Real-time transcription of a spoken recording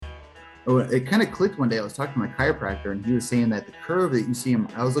it kind of clicked one day. I was talking to my chiropractor, and he was saying that the curve that you see him,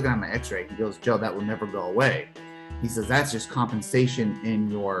 I was looking at my x-ray. He goes, Joe, that will never go away. He says, that's just compensation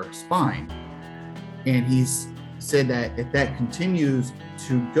in your spine. And he's said that if that continues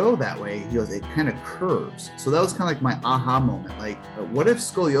to go that way, he goes, it kind of curves. So that was kind of like my aha moment. Like, what if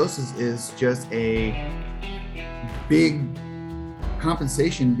scoliosis is just a big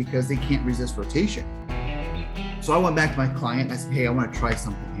compensation because they can't resist rotation? So I went back to my client. I said, hey, I want to try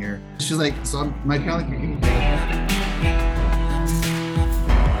something here. She's like, so I'm my kind of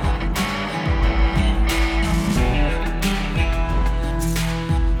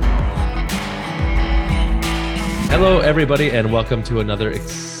Hello, everybody, and welcome to another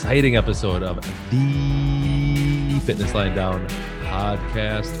exciting episode of the Fitness Line Down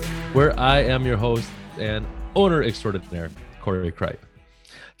podcast, where I am your host and owner extraordinaire, Corey Kripe.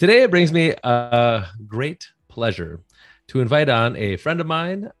 Today, it brings me a great pleasure to invite on a friend of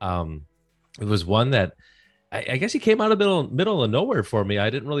mine. It was one that I guess he came out of middle of nowhere for me. I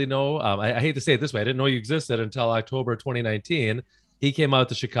didn't really know. I hate to say it this way. I didn't know you existed until October 2019. He came out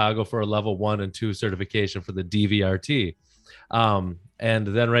to Chicago for a level 1 and 2 certification for the DVRT. And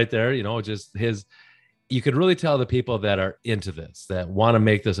then right there, you could really tell the people that are into this, that want to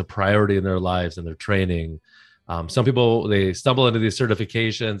make this a priority in their lives and their training. Some people, they stumble into these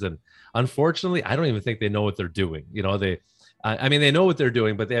certifications, and unfortunately, I don't even think they know what they're doing. They know what they're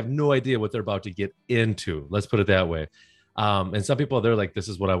doing, but they have no idea what they're about to get into. Let's put it that way. And some people, they're like, this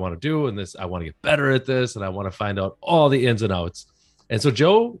is what I want to do. And I want to get better at this. And I want to find out all the ins and outs. And so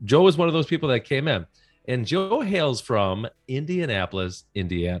Joe is one of those people that came in, and Joe hails from Indianapolis,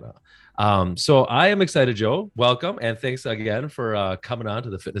 Indiana. So I am excited, Joe. Welcome. And thanks again for coming on to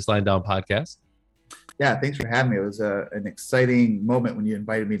the Fitness Line Down podcast. Yeah, thanks for having me. It was an exciting moment when you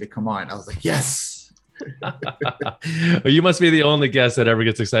invited me to come on. I was like, yes. You must be the only guest that ever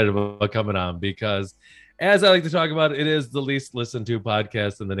gets excited about coming on, because as I like to talk about, it is the least listened to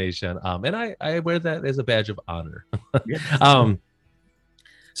podcast in the nation. And I wear that as a badge of honor. Yes.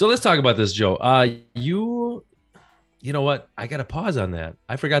 So let's talk about this, Joe. You know what? I got to pause on that.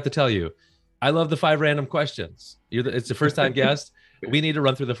 I forgot to tell you. I love the 5 random questions. It's the first time guest. We need to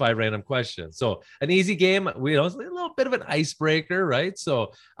run through the 5 random questions. So an easy game. It's a little bit of an icebreaker, right?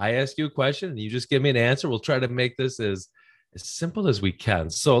 So I ask you a question and you just give me an answer. We'll try to make this as simple as we can.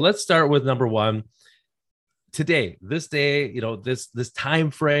 So let's start with number 1. Today, this day, this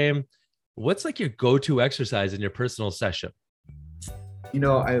time frame, what's like your go-to exercise in your personal session?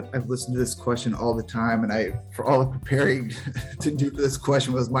 I've listened to this question all the time, and for all the preparing to do this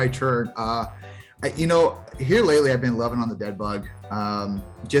question was my turn. Here lately, I've been loving on the dead bug,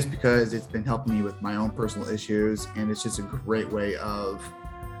 just because it's been helping me with my own personal issues, and it's just a great way of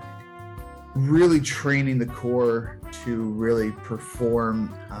really training the core to really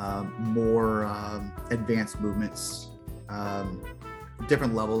perform more advanced movements.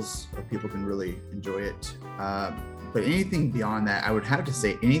 Different levels of people can really enjoy it. But anything beyond that, I would have to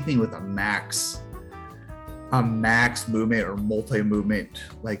say anything with a max movement or multi-movement,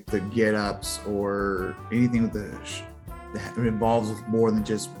 like the get-ups or anything with that involves with more than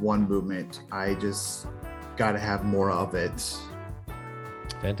just one movement. I just got to have more of it.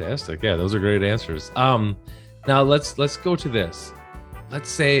 Fantastic. Yeah, those are great answers. Now let's go to this. Let's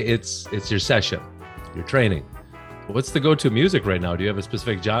say it's your session, your training. What's the go-to music right now? Do you have a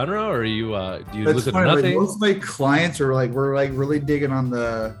specific genre, or do you listen to nothing? Most of my clients are we're really digging on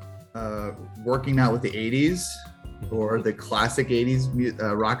the working out with the 80s or the classic 80s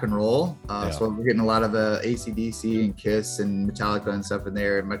rock and roll. So we're getting a lot of AC/DC and Kiss and Metallica and stuff in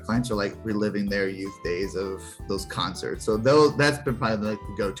there. And my clients are reliving their youth days of those concerts. So that's been probably the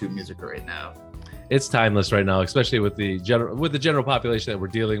go-to music right now. It's timeless right now, especially with the general population that we're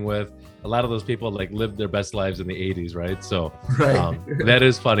dealing with. A lot of those people lived their best lives in the 80s, right? So right. That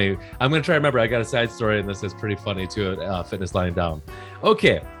is funny. I'm going to try to remember. I got a side story, and this is pretty funny too at Fitness Line Down.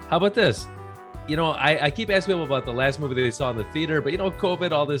 Okay, how about this? I keep asking people about the last movie they saw in the theater, but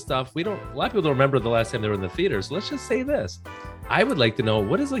COVID, all this stuff. A lot of people don't remember the last time they were in the theater. So let's just say this. I would like to know,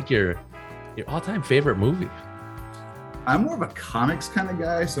 what is your all-time favorite movie? I'm more of a comics kind of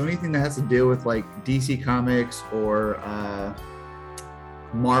guy, so anything that has to do with DC Comics or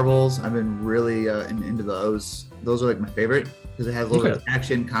Marvels, I've been really into those. Those are my favorite because it has a little bit of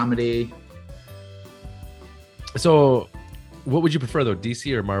action, comedy. So, what would you prefer though,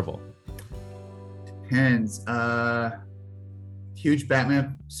 DC or Marvel? Depends. Huge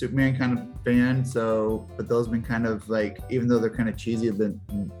Batman, Superman kind of fan. So, but those have been kind of even though they're kind of cheesy, have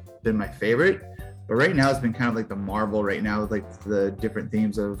been my favorite. But right now, it's been kind of the Marvel right now with the different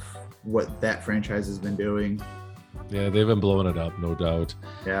themes of what that franchise has been doing. Yeah, they've been blowing it up, no doubt.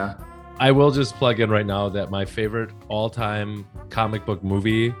 Yeah. I will just plug in right now that my favorite all-time comic book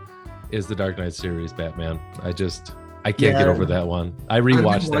movie is the Dark Knight series, Batman. I can't get over that one. I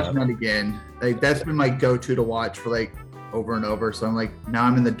rewatched that. That again. Like that's been my go-to to watch for like over and over. So I'm like, now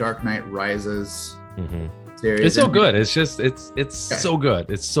I'm in the Dark Knight Rises series. It's so good. It's just it's so good.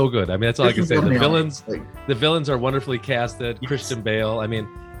 It's so good. I mean, that's all I can say. The villains are wonderfully casted. Yes. Christian Bale. I mean,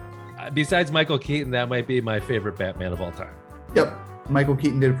 besides Michael Keaton, that might be my favorite Batman of all time. Yep. Michael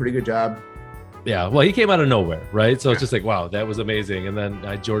Keaton did a pretty good job. Yeah, well, he came out of nowhere, right? So it's just like, wow, that was amazing. And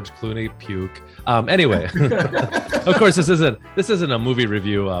then George Clooney, puke. Anyway, of course, this isn't a movie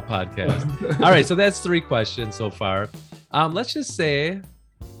review podcast. All right, so that's 3 questions so far. Let's just say,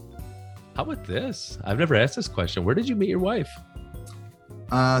 how about this? I've never asked this question. Where did you meet your wife?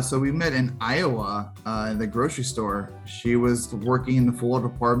 So we met in Iowa in the grocery store. She was working in the floral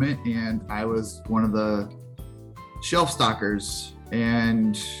department, and I was one of the shelf stockers.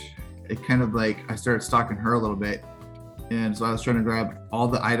 And it kind of like I started stalking her a little bit, and so I was trying to grab all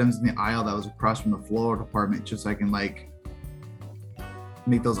the items in the aisle that was across from the floral department, just so I can like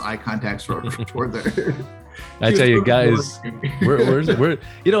make those eye contacts toward her. I tell you guys, we're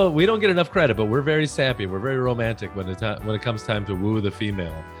we don't get enough credit, but we're very sappy. We're very romantic when it comes time to woo the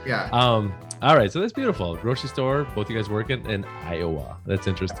female. Yeah. All right, so that's beautiful. Grocery store, both you guys working in Iowa. That's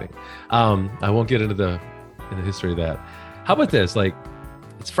interesting. I won't get into the history of that. How about this? Like,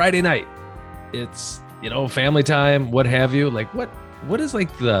 it's Friday night. It's, family time, what have you. Like, what is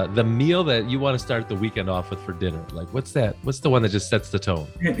like the meal that you want to start the weekend off with for dinner? Like, what's that? What's the one that just sets the tone?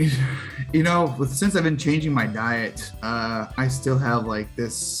 Since I've been changing my diet, I still have like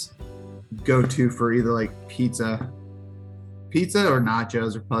this go-to for either like pizza or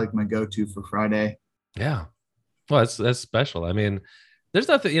nachos are probably like my go-to for Friday. Yeah. Well, that's special. I mean, there's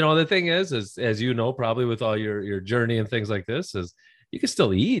nothing, the thing is as you know, probably with all your journey and things like this, is you can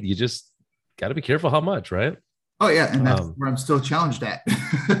still eat. You just got to be careful how much, right? Oh yeah. And that's where I'm still challenged at.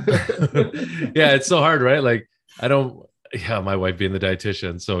 Yeah. It's so hard, right? Like my wife being the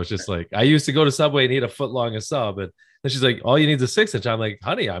dietitian. So it's just like, I used to go to Subway and eat a foot long of sub. And then she's like, all you need is a 6-inch. I'm like,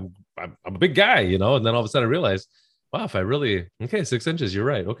 honey, I'm a big guy, and then all of a sudden I realized, wow, if I really, 6 inches, you're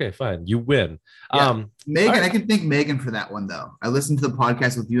right. Okay, fine. You win. Yeah. Megan, right. I can thank Megan for that one, though. I listened to the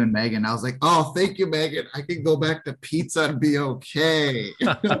podcast with you and Megan. I was like, oh, thank you, Megan. I can go back to pizza and be okay.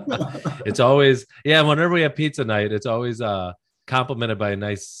 It's always, whenever we have pizza night, it's always complemented by a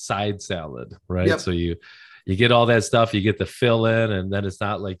nice side salad, right? Yep. So you get all that stuff, you get the fill in, and then it's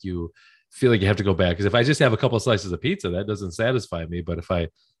not like you feel like you have to go back. Because if I just have a couple of slices of pizza, that doesn't satisfy me. But if I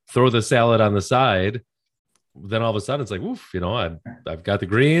throw the salad on the side, then all of a sudden it's like, oof, I've got the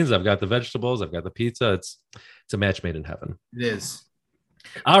greens, I've got the vegetables, I've got the pizza. It's a match made in heaven. It is.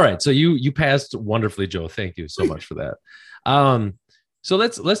 All right. So you passed wonderfully, Joe. Thank you so much for that. So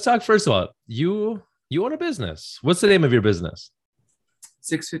let's talk first of all. You own a business. What's the name of your business?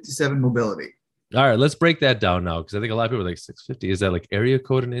 657 Mobility. All right, let's break that down now, because I think a lot of people are like 650. Is that like area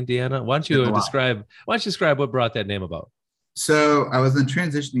code in Indiana? Why don't you describe what brought that name about? So I was in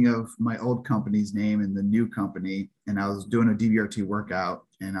transitioning of my old company's name and the new company, and I was doing a DBRT workout,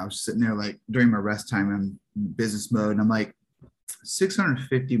 and I was sitting there like during my rest time in business mode, and I'm like,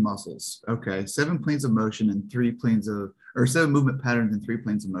 650 muscles. Okay, 7 planes of motion and 7 movement patterns and 3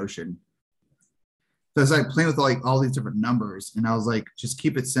 planes of motion. So I was like playing with all these different numbers, and I was like, just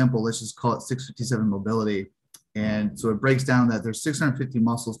keep it simple. Let's just call it 657 mobility. And so it breaks down that there's 650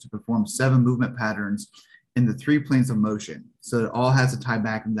 muscles to perform 7 movement patterns in the 3 planes of motion. So it all has to tie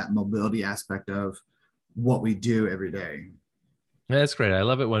back into that mobility aspect of what we do every day. Yeah, that's great. I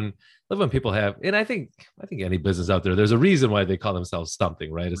love it when people have, and I think any business out there, there's a reason why they call themselves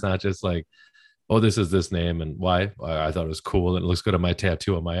something, right? It's not just like, oh, this is this name, and why? I thought it was cool and it looks good on my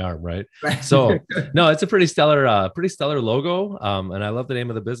tattoo on my arm, right? So no, it's a pretty stellar logo. And I love the name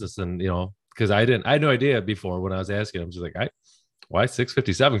of the business, and because I had no idea before when I was asking. I'm just like, why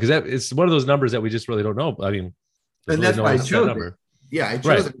 657? Because it's one of those numbers that we just really don't know. I mean, and that's why I chose it. Yeah, I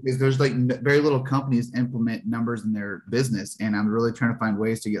chose it because there's like very little companies implement numbers in their business, and I'm really trying to find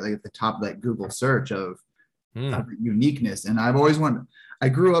ways to get like at the top of that Google search of uniqueness. And I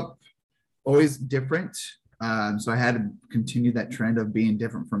grew up always different, so I had to continue that trend of being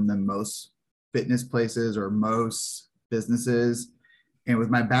different from the most fitness places or most businesses. And with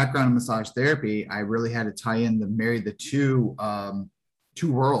my background in massage therapy, I really had to marry the two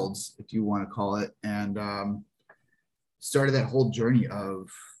worlds, if you want to call it, and started that whole journey of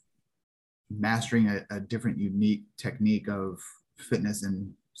mastering a different, unique technique of fitness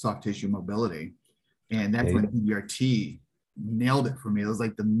and soft tissue mobility. And that's when DBRT nailed it for me. It was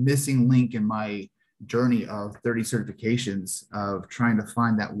like the missing link in my journey of 30 certifications of trying to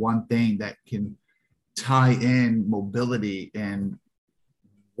find that one thing that can tie in mobility and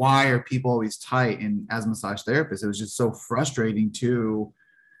why are people always tight. And as a massage therapist, it was just so frustrating to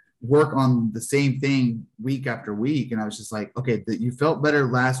work on the same thing week after week. And I was just like, okay, you felt better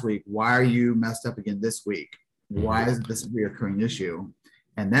last week. Why are you messed up again this week? Why is this a reoccurring issue?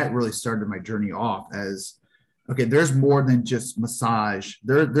 And that really started my journey off as, okay, there's more than just massage.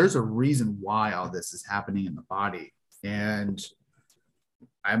 There's a reason why all this is happening in the body. And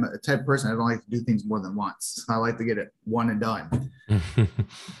I'm a type of person, I don't like to do things more than once. I like to get it one and done.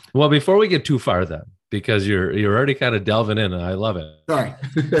 Well, before we get too far then, because you're already kind of delving in and I love it. Sorry.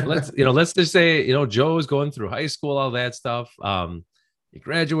 let's just say, Joe's going through high school, all that stuff. You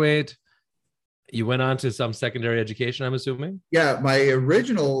graduate, you went on to some secondary education, I'm assuming. Yeah. My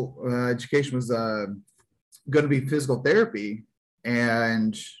original education was going to be physical therapy.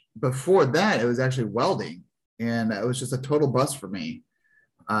 And before that, it was actually welding. And it was just a total bust for me.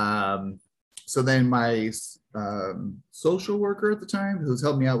 So then my social worker at the time, who was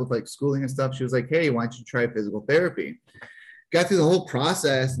helping me out with like schooling and stuff, she was like, hey, why don't you try physical therapy? Got through the whole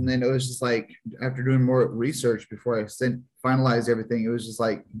process. And then it was just like, after doing more research before I finalized everything, it was just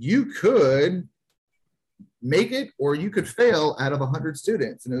like, you could make it or you could fail out of 100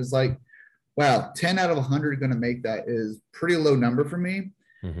 students. And it was like, wow, 10 out of 100 going to make that is pretty low number for me.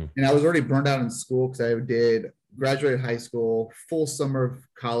 Mm-hmm. And I was already burned out in school because I graduated high school, full summer of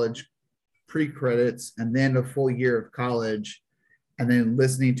college, pre-credits, and then a full year of college, and then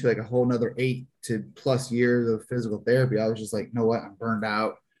listening to like a whole nother 8+ years of physical therapy. I was just like, you know what, I'm burned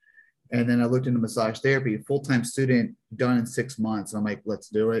out. And then I looked into massage therapy, full-time student, done in 6 months. And I'm like, let's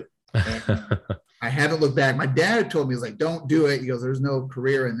do it. And I haven't looked back. My dad told me, he's like, don't do it. He goes, there's no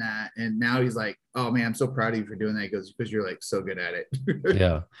career in that. And now he's like, oh man, I'm so proud of you for doing that. He goes, because you're like so good at it.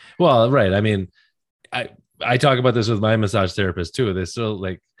 Yeah. Well, right. I mean, I talk about this with my massage therapist too. There's still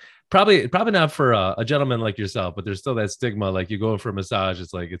like, probably not for a gentleman like yourself, but there's still that stigma. Like you go for a massage,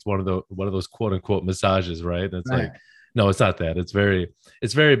 it's like, it's one of those quote unquote massages. Right. And it's right. Like, no, it's not that. It's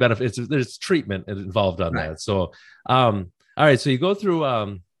very benefit. There's treatment involved on right. That. So, all right. So you go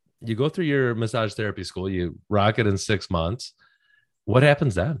through your massage therapy school, you rock it in 6 months. What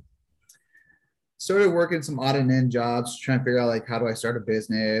happens then? Started working some odd and end jobs, trying to figure out like, how do I start a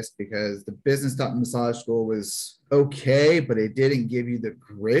business? Because the business taught in massage school was okay, but it didn't give you the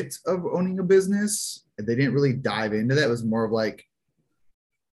grit of owning a business. They didn't really dive into that. It was more of like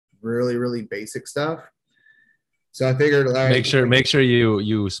really, really basic stuff. So I figured, all right, make sure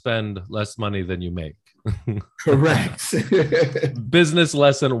you spend less money than you make. Correct. Business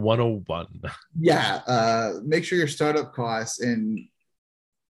lesson 101. Yeah. Make sure your startup costs and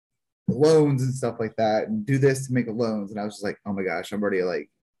loans and stuff like that, and do this to make loans. And I was just like, oh my gosh, I'm already like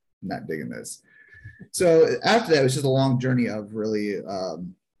not digging this. So after that, it was just a long journey of really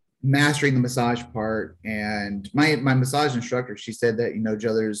mastering the massage part. And my massage instructor, she said that,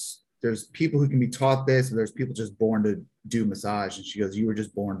 Joe, there's people who can be taught this, and there's people just born to do massage. And she goes, you were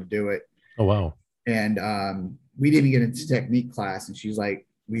just born to do it. Oh, wow. And we didn't get into technique class. And she's like,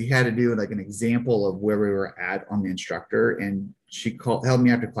 we had to do like an example of where we were at on the instructor. And she held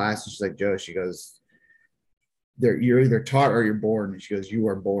me after class, and she's like, Joe, she goes, you're either taught or you're born. And she goes, you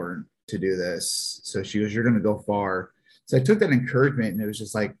are born to do this. So she goes, you're going to go far. So I took that encouragement, and it was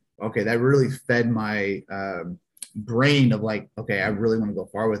just like, okay, that really fed my brain of like, okay, I really want to go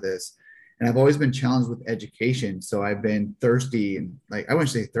far with this. And I've always been challenged with education. So I've been thirsty, and like, I wouldn't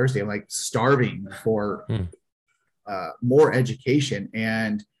say thirsty, I'm like starving for more education,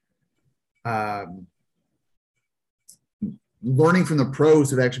 and learning from the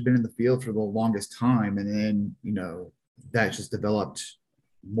pros who've actually been in the field for the longest time. And then, that just developed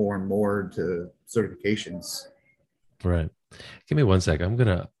more and more to certifications. Right. Give me 1 second.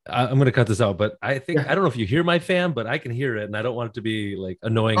 I'm gonna cut this out, but I think I don't know if you hear my fan, but I can hear it, and I don't want it to be like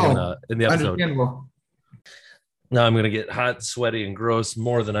annoying in the episode. Now I'm gonna get hot, sweaty, and gross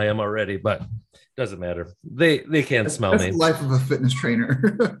more than I am already, but doesn't matter. They can't smell me. The life of a fitness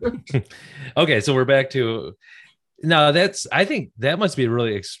trainer. Okay, so we're back to now. I think that must be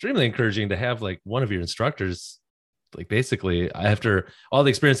really extremely encouraging to have like one of your instructors, like basically after all the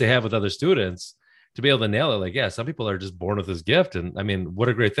experience they have with other students, to be able to nail it. Like, yeah, some people are just born with this gift. And I mean, what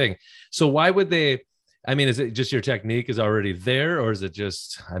a great thing. So why would they, I mean, is it just your technique is already there, or is it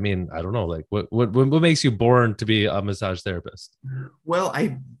just, I mean, I don't know, like what makes you born to be a massage therapist? Well,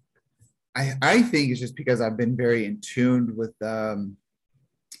 I think it's just because I've been very in tune with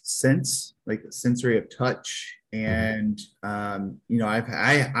sense, like the sensory of touch. And, I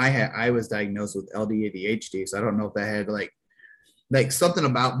was diagnosed with LD ADHD. So I don't know if that had like like something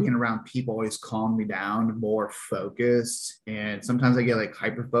about being around people always calmed me down, more focused. And sometimes I get like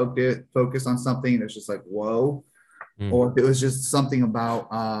hyper focused on something that's just like, whoa. Mm. Or if it was just something about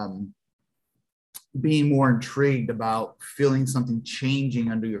being more intrigued about feeling something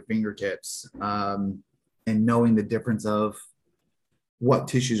changing under your fingertips, and knowing the difference of what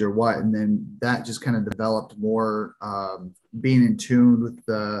tissues are what. And then that just kind of developed more, being in tune with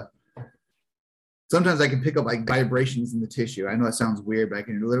the, sometimes I can pick up like vibrations in the tissue. I know that sounds weird, but I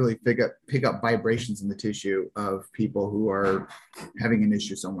can literally pick up vibrations in the tissue of people who are having an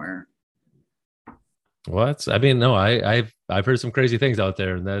issue somewhere. What? I mean, no, I've heard some crazy things out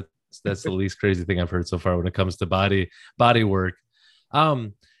there, and that's the least crazy thing I've heard so far when it comes to body work.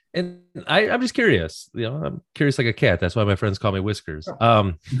 Um, and I'm just curious. I'm curious like a cat. That's why my friends call me Whiskers.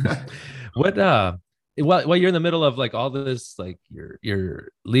 What while you're in the middle of like all this, like you're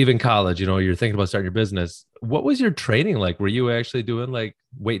leaving college, you're thinking about starting your business. What was your training like? Were you actually doing like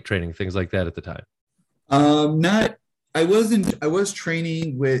weight training, things like that at the time? Not. I wasn't. I was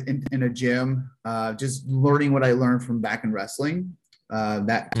training in a gym, just learning what I learned from back in wrestling,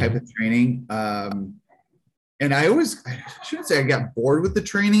 that type of training. And I shouldn't say I got bored with the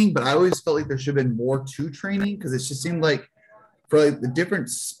training, but I always felt like there should have been more to training, because it just seemed like for like the different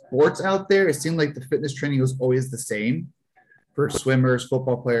sports out there, it seemed like the fitness training was always the same for swimmers,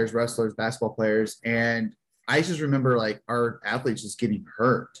 football players, wrestlers, basketball players. And I just remember like our athletes just getting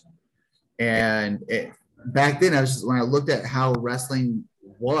hurt. And back then, when I looked at how wrestling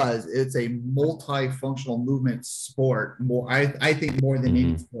was, it's a multifunctional movement sport. I think more than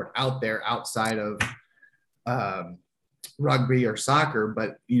any sport out there outside of rugby or soccer.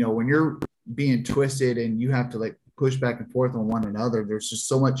 But when you're being twisted and you have to like push back and forth on one another, there's just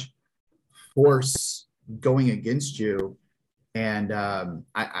so much force going against you. And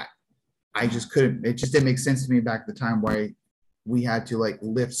I just couldn't. It just didn't make sense to me back at the time why we had to like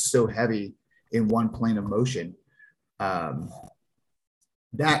lift so heavy in one plane of motion.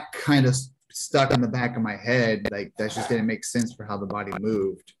 That kind of stuck in the back of my head. Like that just didn't make sense for how the body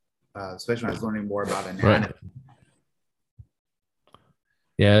moved, especially when I was learning more about anatomy. Right.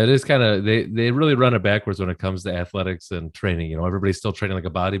 Yeah, it is kind of they really run it backwards when it comes to athletics and training. Everybody's still training like a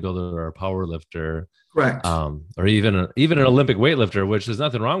bodybuilder or a power lifter, Correct. Or even an Olympic weightlifter, which there's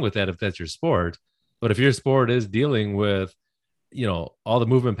nothing wrong with that if that's your sport. But if your sport is dealing with all the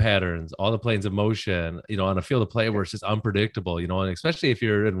movement patterns, all the planes of motion, on a field of play where it's just unpredictable, and especially if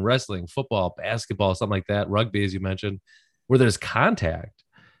you're in wrestling, football, basketball, something like that, rugby, as you mentioned, where there's contact,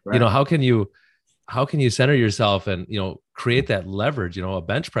 Right. how can you center yourself and, create that leverage? A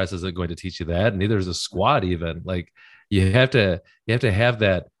bench press isn't going to teach you that. Neither is a squat even. Like you have to have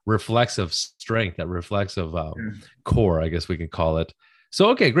that reflexive strength, that reflexive core, I guess we can call it.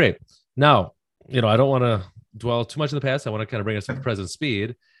 So, okay, great. Now, I don't want to dwell too much in the past. I want to kind of bring us to the present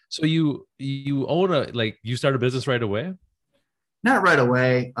speed. So you own you start a business right away? Not right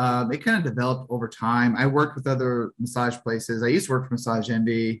away. It kind of developed over time. I worked with other massage places. I used to work for Massage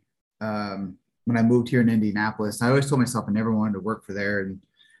Envy when I moved here in Indianapolis. I always told myself I never wanted to work for there. And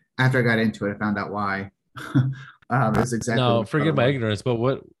after I got into it, I found out why. It's exactly. No, forgive my ignorance, but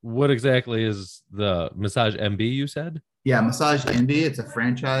what exactly is the Massage MB you said? Yeah, Massage Envy. It's a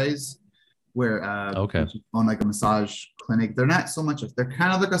franchise where okay, on like a massage clinic. They're not so much. They're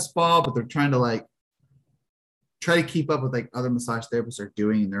kind of like a spa, but they're trying to try to keep up with like other massage therapists are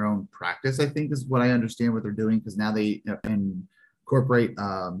doing in their own practice. I think is what I understand what they're doing, because now they incorporate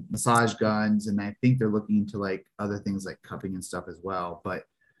massage guns, and I think they're looking into like other things like cupping and stuff as well. But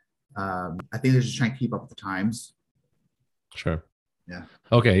I think they're just trying to keep up with the times. Sure. Yeah.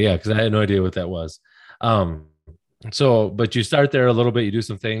 Okay. Yeah. Because I had no idea what that was. So, but you start there a little bit, you do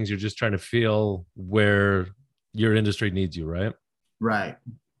some things, you're just trying to feel where your industry needs you, right? Right.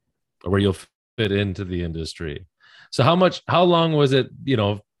 Or where you'll fit into the industry. So how long was it,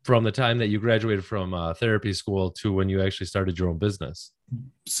 from the time that you graduated from therapy school to when you actually started your own business?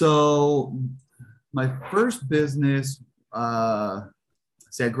 So my first business, I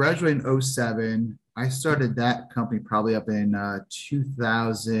graduated in 07. I started that company probably up in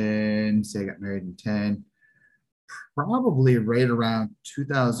 2000. Say I got married in 10. Probably right around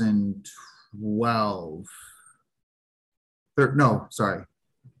 2012.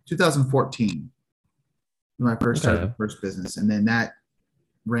 2014. When I first started the first business. And then that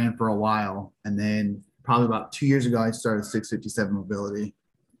ran for a while. And then probably about 2 years ago, I started 657 Mobility.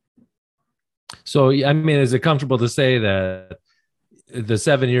 So, I mean, is it comfortable to say that the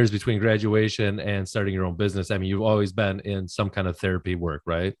 7 years between graduation and starting your own business, I mean, you've always been in some kind of therapy work,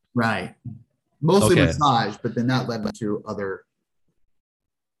 right? Right. Mostly massage, but then that led to other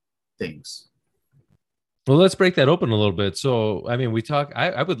things. Well, let's break that open a little bit. So, I mean, we talk.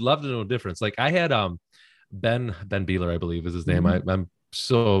 I would love to know the difference. Like, I had Ben Beeler, I believe is his name. Mhm. I'm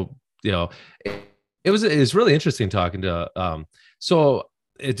so it, it's really interesting talking to so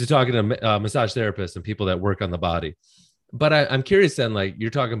to talking to massage therapists and people that work on the body. But I'm curious then, like you're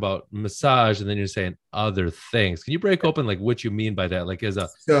talking about massage and then you're saying other things. Can you break open like what you mean by that? Like as a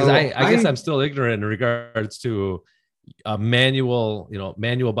because So I guess I'm still ignorant in regards to manual,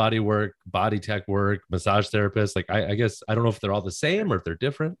 manual body work, body tech work, massage therapist. Like I guess I don't know if they're all the same or if they're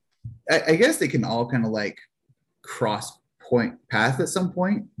different. I guess they can all kind of like cross point path at some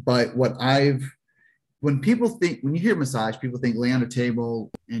point. But when you hear massage, people think lay on a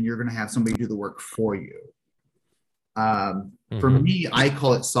table and you're going to have somebody do the work for you. For Mm-hmm. me, I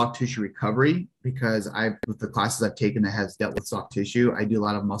call it soft tissue recovery because with the classes I've taken that has dealt with soft tissue, I do a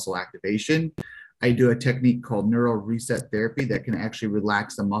lot of muscle activation. I do a technique called neural reset therapy that can actually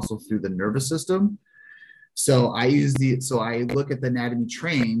relax the muscle through the nervous system. So I look at the anatomy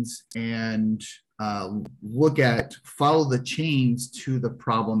trains and follow the chains to the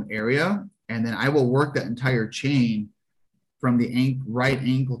problem area. And then I will work that entire chain from the right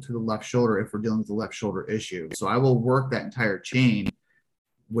ankle to the left shoulder if we're dealing with the left shoulder issue. So I will work that entire chain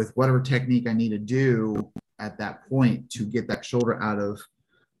with whatever technique I need to do at that point to get that shoulder out of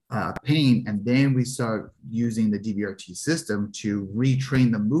pain. And then we start using the DBRT system to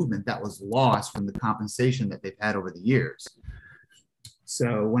retrain the movement that was lost from the compensation that they've had over the years.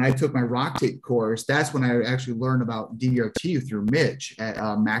 So when I took my rock tape course, that's when I actually learned about DBRT through Mitch at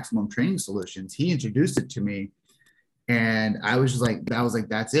Maximum Training Solutions. He introduced it to me, and I was just like,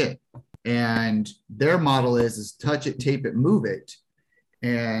 that's it. And their model is touch it, tape it, move it.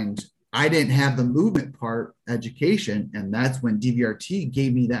 And I didn't have the movement part education. And that's when DBRT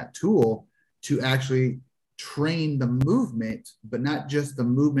gave me that tool to actually train the movement, but not just the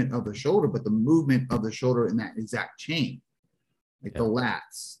movement of the shoulder, but the movement of the shoulder in that exact chain, like the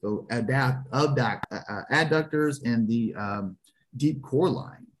lats, the adductors, and the deep core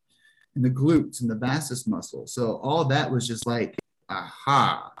line, and the glutes and the vastus muscle. So all that was just like,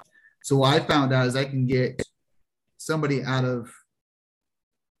 aha. So what I found out is I can get somebody out of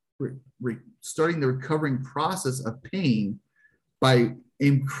starting the recovering process of pain by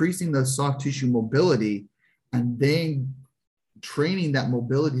increasing the soft tissue mobility and then training that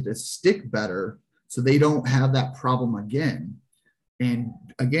mobility to stick better so they don't have that problem again. And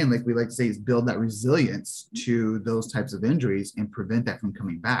again, like we like to say, is build that resilience to those types of injuries and prevent that from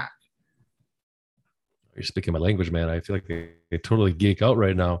coming back. You're speaking my language, man. I feel like they totally geek out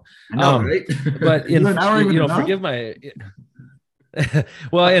right now. I know, right? But forgive my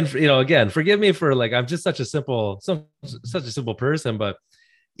well, and again, forgive me for like I'm just such a simple person, but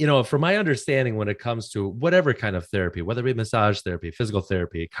from my understanding, when it comes to whatever kind of therapy, whether it be massage therapy, physical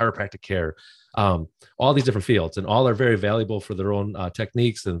therapy, chiropractic care, all these different fields, and all are very valuable for their own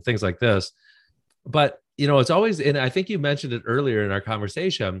techniques and things like this. But it's always, and I think you mentioned it earlier in our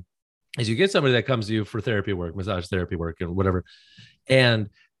conversation, is you get somebody that comes to you for therapy work, massage therapy work, and whatever, and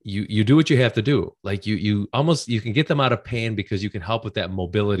you do what you have to do. Like you can get them out of pain because you can help with that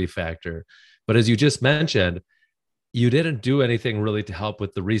mobility factor. But as you just mentioned, you didn't do anything really to help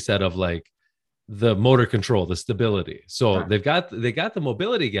with the reset of like the motor control, the stability. So they got the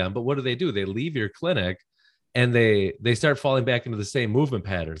mobility again, but what do? They leave your clinic and they start falling back into the same movement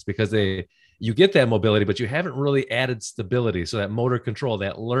patterns because you get that mobility, but you haven't really added stability. So that motor control,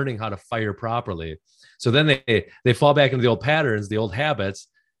 that learning how to fire properly. So then they fall back into the old patterns, the old habits,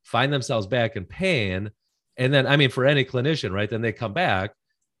 find themselves back in pain. And then, I mean, for any clinician, right? Then they come back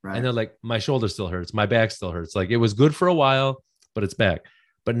and they're like, my shoulder still hurts. My back still hurts. Like it was good for a while, but it's back.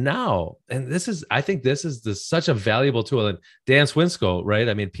 But now, and I think this is such a valuable tool. And Dan Swinsko, right?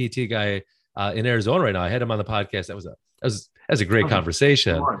 I mean, PT guy in Arizona right now. I had him on the podcast. That was a great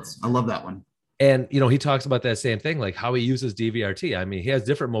conversation. I love that one. And, he talks about that same thing, like how he uses DVRT. I mean, he has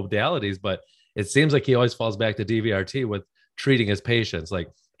different modalities, but it seems like he always falls back to DVRT with treating his patients. Like,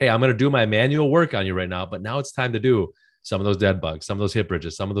 hey, I'm going to do my manual work on you right now, but now it's time to do some of those dead bugs, some of those hip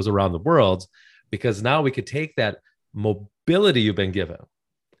bridges, some of those around the world, because now we could take that mobility you've been given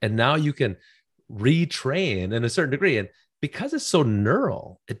and now you can retrain in a certain degree. And because it's so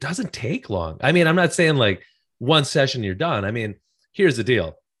neural, it doesn't take long. I mean, I'm not saying like one session, you're done. I mean, here's the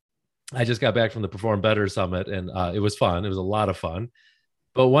deal. I just got back from the Perform Better Summit and it was fun. It was a lot of fun.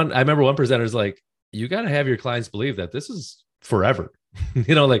 But I remember one presenter's like, you got to have your clients believe that this is forever.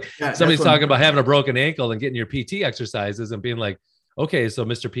 Somebody's talking about having a broken ankle and getting your PT exercises and being like, okay, so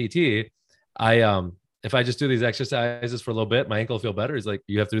Mr. PT, if I just do these exercises for a little bit, my ankle will feel better. He's like,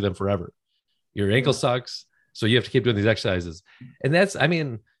 you have to do them forever. Your ankle sucks. So you have to keep doing these exercises. And that's, I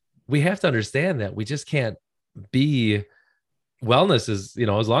mean, we have to understand that we just can't be wellness is,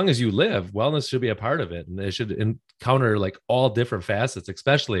 as long as you live, wellness should be a part of it. And it should encounter like all different facets,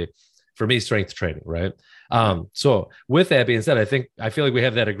 especially for me, strength training. Right. So with that being said, I feel like we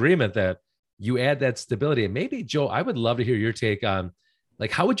have that agreement that you add that stability. And maybe, Joe, I would love to hear your take on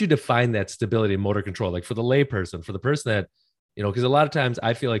like, how would you define that stability and motor control? Like for the layperson, for the person that, because a lot of times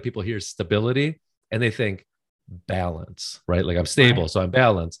I feel like people hear stability and they think balance, right? Like I'm stable, so I'm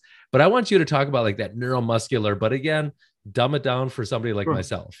balanced. But I want you to talk about like that neuromuscular, but again, dumb it down for somebody like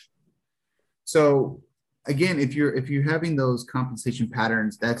myself. So again, if you're having those compensation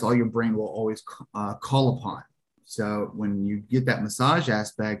patterns, that's all your brain will always call upon. So when you get that massage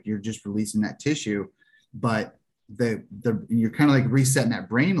aspect, you're just releasing that tissue, but you're kind of like resetting that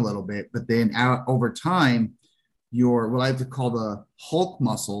brain a little bit. But then over time, your what I like to call the Hulk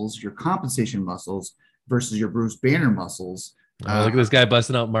muscles, your compensation muscles versus your Bruce Banner muscles. Oh, look at this guy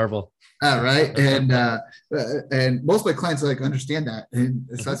busting out Marvel. Right. And most of my clients like understand that. And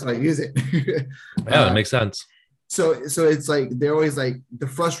so that's why I use it. Yeah, it makes sense. So it's like, they're always like, the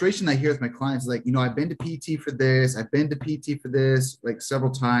frustration I hear with my clients is like, I've been to PT for this, I've been to PT for this, like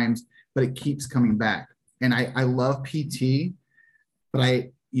several times, but it keeps coming back. And I love PT,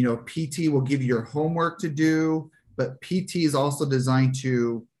 but PT will give you your homework to do, but PT is also designed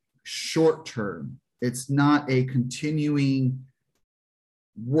to short term. It's not a continuing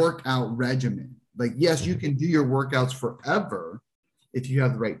workout regimen. Like, yes, you can do your workouts forever if you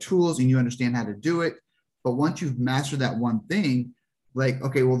have the right tools and you understand how to do it. But once you've mastered that one thing, like,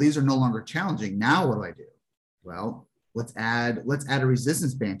 okay, well, these are no longer challenging. Now what do I do? Well, let's add a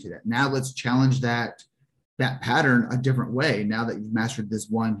resistance band to that. Now let's challenge that pattern a different way now that you've mastered this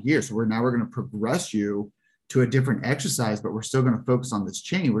one here. So we're going to progress you to a different exercise, but we're still going to focus on this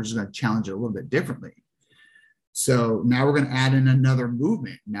chain. We're just going to challenge it a little bit differently. So now we're going to add in another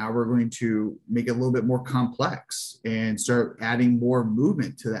movement. Now we're going to make it a little bit more complex and start adding more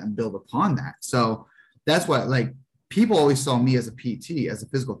movement to that and build upon that. So that's why, like, people always saw me as a PT, as a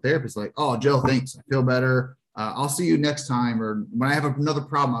physical therapist, like, oh, Joe, thanks, I feel better. I'll see you next time. Or when I have another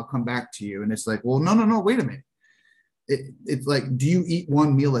problem, I'll come back to you. And it's like, well, no, wait a minute. It's like, do you eat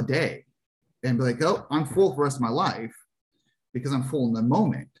one meal a day? And be like, oh, I'm full for the rest of my life because I'm full in the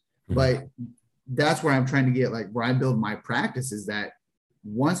moment. Mm-hmm. But that's where I'm trying to get, like, where I build my practice is that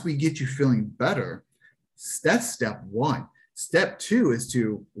once we get you feeling better, that's step one. Step two is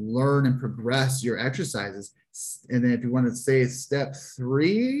to learn and progress your exercises. And then if you want to say step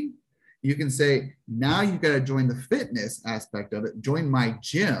three, you can say, now you got to join the fitness aspect of it, join my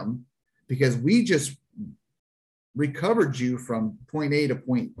gym, because we just recovered you from point A to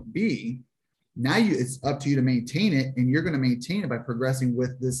point B. Now it's up to you to maintain it, and you're going to maintain it by progressing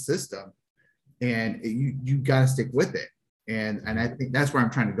with this system. And you got to stick with it. And I think that's where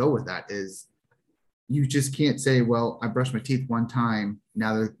I'm trying to go with that is you just can't say, well, I brushed my teeth one time,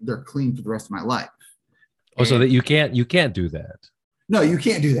 now they're clean for the rest of my life. Oh, so that you can't do that. No, you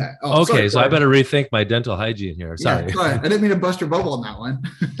can't do that. Oh, okay, sorry. I better rethink my dental hygiene here. Sorry. Yeah, sorry. I didn't mean to bust your bubble on that one.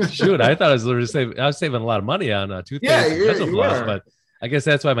 Shoot, I thought I was saving a lot of money on toothpaste and dental floss, but I guess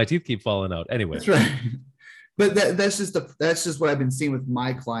that's why my teeth keep falling out. Anyway. That's right. But that's just what I've been seeing with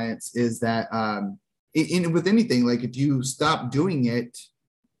my clients is that with anything, like if you stop doing it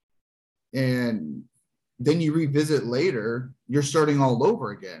and then you revisit later, you're starting all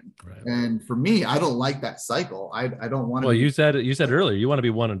over again. Right. And for me, I don't like that cycle. I don't want to. Well, you said earlier, you want to be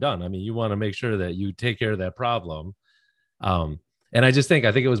one and done. I mean, you want to make sure that you take care of that problem. And I think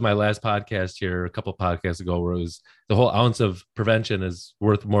it was my last podcast here a couple of podcasts ago where it was the whole ounce of prevention is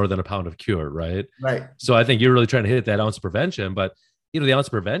worth more than a pound of cure. Right. Right. So I think you're really trying to hit that ounce of prevention, but the ounce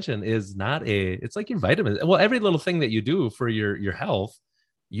of prevention is it's like your vitamins. Well, every little thing that you do for your health,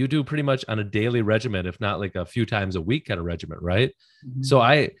 you do pretty much on a daily regimen, if not like a few times a week kind of regimen. Right. Mm-hmm. So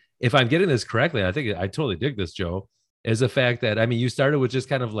if I'm getting this correctly, I think I totally dig this, Joe, is the fact that, I mean, you started with just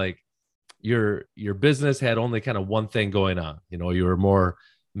kind of like your business had only kind of one thing going on. You were more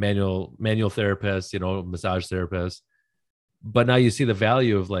manual therapist, massage therapist, but now you see the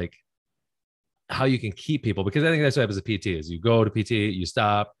value of like how you can keep people, because I think that's what happens as a PT is you go to PT, you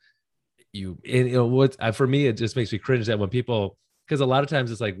stop, for me, it just makes me cringe that when people, because a lot of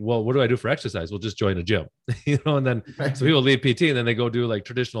times it's like, well, what do I do for exercise? We'll just join a gym, and then so people leave PT and then they go do like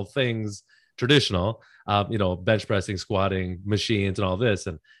traditional things, bench pressing, squatting, machines and all this.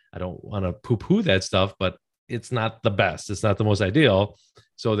 And I don't want to poo-poo that stuff, but it's not the best. It's not the most ideal.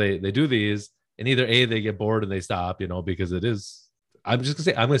 So they do these and either A, they get bored and they stop, because it is, I'm going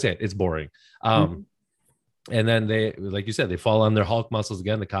to say it, it's boring. And then they, like you said, they fall on their Hulk muscles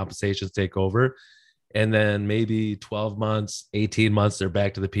again, the compensations take over. And then maybe 12 months, 18 months, they're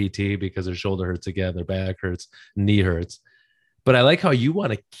back to the PT because their shoulder hurts again, their back hurts, knee hurts. But I like how you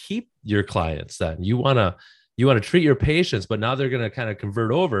want to keep your clients then. You want to treat your patients, but now they're going to kind of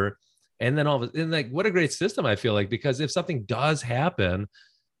convert over. And then and like, what a great system, I feel like, because if something does happen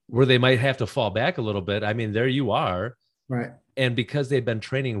where they might have to fall back a little bit, I mean, there you are. Right. And because they've been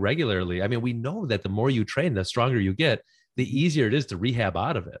training regularly, I mean, we know that the more you train, the stronger you get, the easier it is to rehab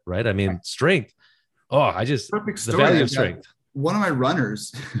out of it. Right. I mean, strength. Oh, Perfect the story. value of strength. One of my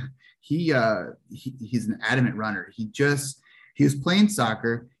runners, he's an adamant runner. He was playing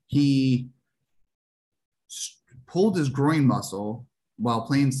soccer. He pulled his groin muscle while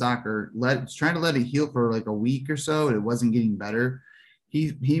playing soccer, trying to let it heal for like a week or so. It wasn't getting better.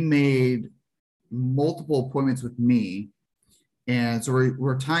 He made multiple appointments with me. And so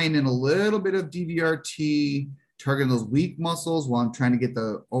we're tying in a little bit of DVRT, targeting those weak muscles while I'm trying to get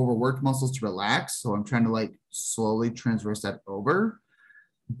the overworked muscles to relax. So I'm trying to like slowly transverse that over.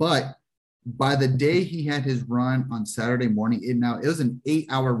 But by the day he had his run on Saturday morning, it was an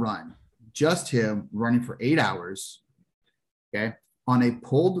 8-hour run, just him running for 8 hours, okay, on a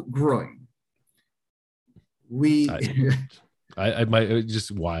pulled groin. I might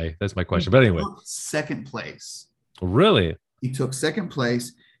just why? That's my question. But anyway, second place. Really? He took second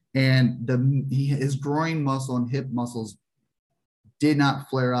place, and his groin muscle and hip muscles did not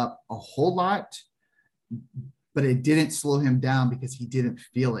flare up a whole lot, but it didn't slow him down because he didn't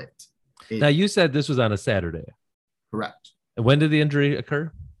feel it. Now, you said this was on a Saturday. Correct. And when did the injury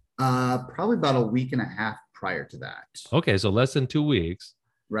occur? Probably about a week and a half prior to that. Okay, so less than 2 weeks.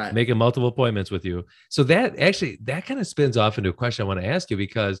 Right. Making multiple appointments with you. So that kind of spins off into a question I want to ask you,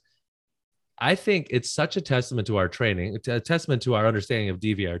 because I think it's such a testament to our training, it's a testament to our understanding of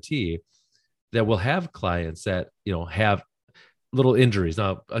DVRT, that we'll have clients that, have little injuries.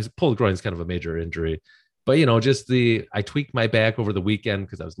 Now, a pulled groin is kind of a major injury, but, I tweaked my back over the weekend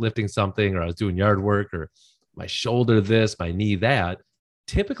because I was lifting something, or I was doing yard work, or my shoulder this, my knee that.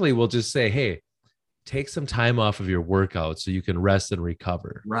 Typically, we'll just say, hey, take some time off of your workout so you can rest and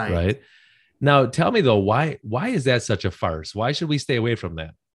recover. Right. Now, tell me though, why is that such a farce? Why should we stay away from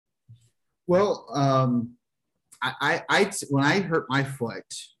that? Well, I when I hurt my foot,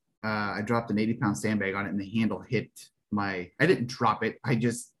 I dropped an 80-pound sandbag on it, and the handle hit I didn't drop it. I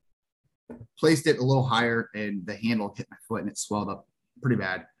just placed it a little higher, and the handle hit my foot, and it swelled up pretty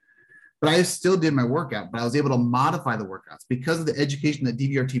bad. But I still did my workout, but I was able to modify the workouts because of the education that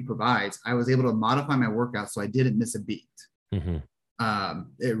DVRT provides. I was able to modify my workout so I didn't miss a beat. Mm-hmm.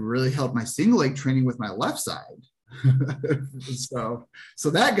 It really helped my single leg training with my left side. so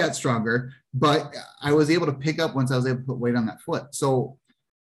that got stronger, but I was able to pick up once I was able to put weight on that foot. So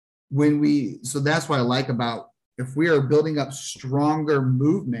that's what I like about, if we are building up stronger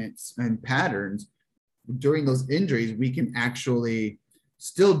movements and patterns during those injuries, we can actually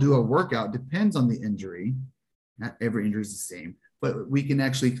still do a workout. Depends on the injury. Not every injury is the same, but we can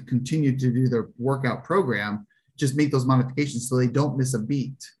actually continue to do the workout program, just make those modifications so they don't miss a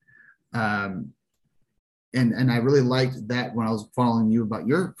beat. And I really liked that when I was following you about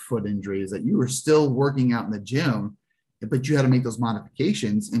your foot injury, is that you were still working out in the gym, but you had to make those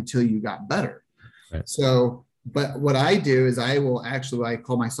modifications until you got better. Right. So, but what I do is what I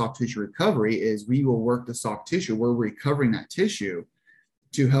call my soft tissue recovery, is we will work the soft tissue. We're recovering that tissue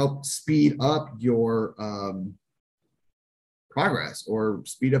to help speed up your progress, or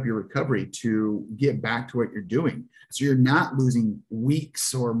speed up your recovery to get back to what you're doing. So you're not losing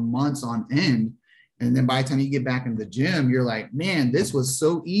weeks or months on end. And then by the time you get back in the gym, you're like, man, this was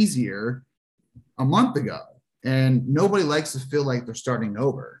so easier a month ago. And nobody likes to feel like they're starting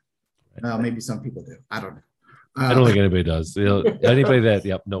over. Maybe some people do. I don't know. I don't think anybody does. Anybody that,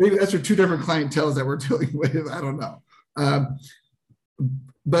 yep, no. Maybe that's for two different clienteles that we're dealing with. I don't know.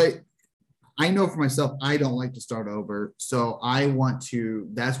 But I know for myself, I don't like to start over. So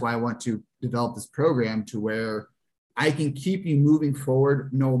that's why I want to develop this program to where I can keep you moving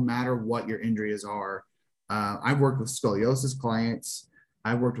forward no matter what your injuries are. I've worked with scoliosis clients.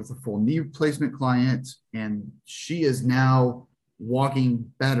 I've worked with a full knee replacement client, and she is now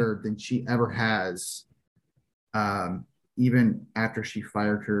walking better than she ever has, even after she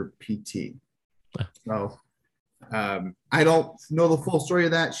fired her PT. So I don't know the full story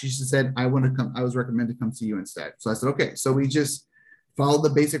of that. She just said, I was recommended to come see you instead. So I said, okay. So we just followed the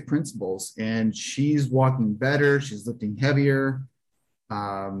basic principles, and she's walking better. She's lifting heavier.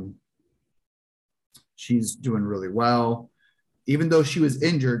 She's doing really well. Even though she was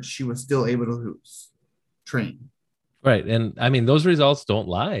injured, she was still able to train. Right. And I mean, those results don't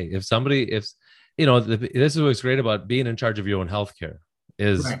lie. This is what's great about being in charge of your own healthcare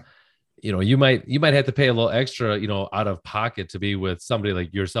is, right, you might have to pay a little extra, out of pocket to be with somebody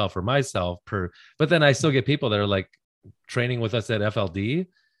like yourself or myself but then I still get people that are like training with us at FLD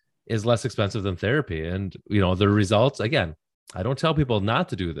is less expensive than therapy. And, the results, again, I don't tell people not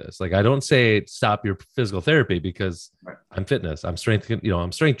to do this. Like, I don't say stop your physical therapy because I'm fitness, I'm strength,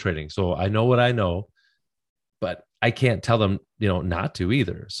 I'm strength training. So I know what I know, but I can't tell them, not to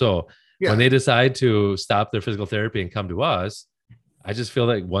either. So when they decide to stop their physical therapy and come to us, I just feel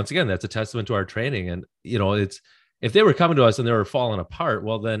like, once again, that's a testament to our training. And, it's, if they were coming to us and they were falling apart,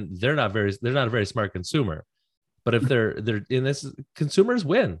 well, then they're not a very smart consumer. But if they're in this, consumers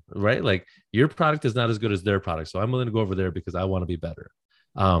win, right? Like, your product is not as good as their product. So I'm willing to go over there because I want to be better.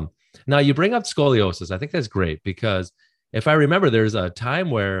 Now you bring up scoliosis. I think that's great because if I remember, there's a time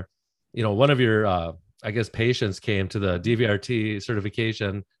where, one of your, I guess, patients came to the DVRT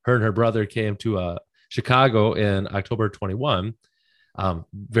certification. Her and her brother came to Chicago in October 21.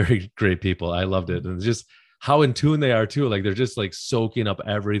 Very great people. I loved it. And just how in tune they are too. Like, they're just like soaking up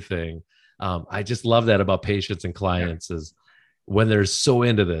everything. I just love that about patients and clients is when they're so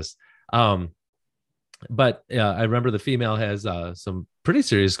into this. But I remember the female has some pretty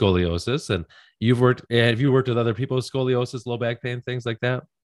serious scoliosis, and have you worked with other people with scoliosis, low back pain, things like that?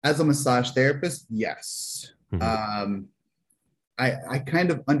 As a massage therapist, yes. Mm-hmm. I kind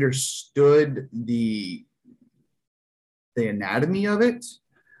of understood the anatomy of it,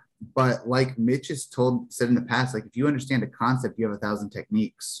 but like Mitch has said in the past, like, if you understand a concept, you have 1,000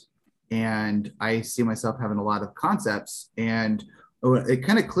 techniques. And I see myself having a lot of concepts. And it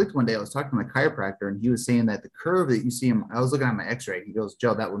kind of clicked one day. I was talking to my chiropractor, and he was saying that the curve that you see him, I was looking at my x-ray. He goes,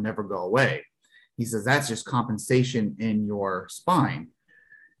 Joe, that will never go away. He says, that's just compensation in your spine.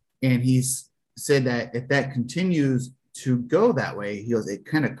 And he's said that if that continues to go that way, he goes, it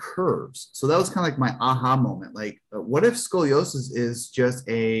kind of curves. So that was kind of like my aha moment. Like, what if scoliosis is just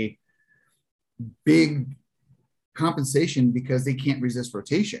a big compensation because they can't resist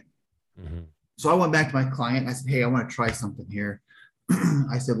rotation? Mm-hmm. So I went back to my client. I said, hey, I want to try something here.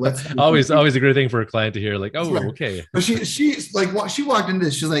 I said, let's always a great thing for a client to hear, like, oh, right. Okay. But she's like, she walked into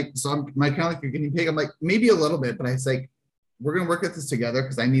this, she's like, so I'm my kind of like, you're getting paid. I'm like, maybe a little bit, but I was like, we're going to work at this together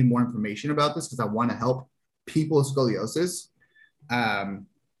because I need more information about this because I want to help people with scoliosis.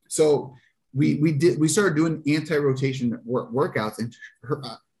 So we started doing anti-rotation workouts, and her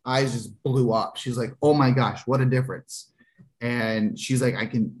eyes just blew up. She's like, oh my gosh, what a difference. And she's like,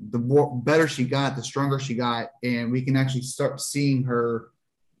 the more better she got, the stronger she got. And we can actually start seeing her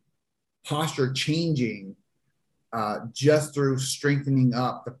posture changing just through strengthening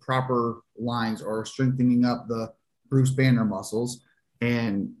up the proper lines or strengthening up the Bruce Banner muscles.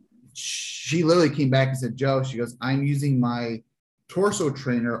 And she literally came back and said, Joe, she goes, I'm using my torso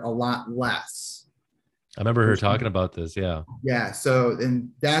trainer a lot less. I remember her talking about this. Yeah. Yeah. So, and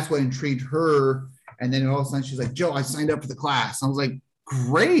that's what intrigued her. And then all of a sudden she's like, Joe, I signed up for the class. I was like,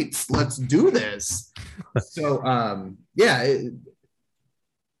 great, let's do this. So,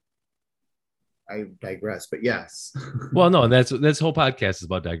 I digress, but yes. Well, no, and this whole podcast is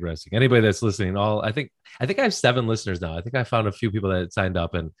about digressing. Anybody that's listening, I think I have 7 listeners now. I think I found a few people that signed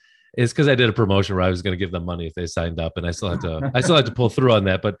up, and it's because I did a promotion where I was going to give them money if they signed up, and I still have to pull through on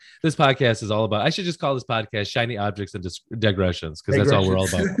that. But this podcast is all about, I should just call this podcast Shiny Objects and Digressions, because that's all we're all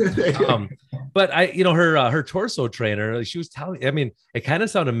about. But her torso trainer, she was telling, I mean, it kind of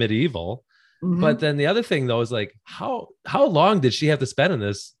sounded medieval. Mm-hmm. But then the other thing though is like, how long did she have to spend in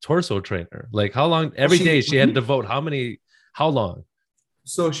this torso trainer? Like, how long every day she had to devote? How long?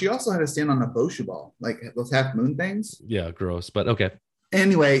 So she also had to stand on a Boccia ball, like those half moon things. Yeah, gross, but okay.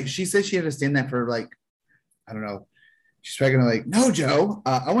 Anyway, she said she had to stand that for like, I don't know. She's probably gonna like, no, Joe.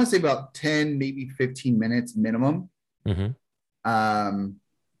 I want to say about 10, maybe 15 minutes minimum. Mm-hmm.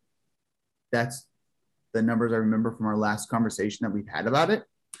 That's the numbers I remember from our last conversation that we've had about it.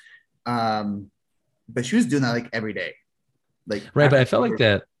 But she was doing that like every day. Like, right, but I felt like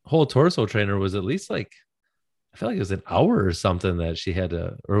that whole torso trainer was at least like, I felt like it was an hour or something that she had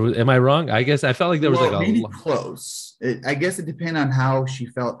to, or am I wrong? I guess I felt like there was maybe close. I guess it depended on how she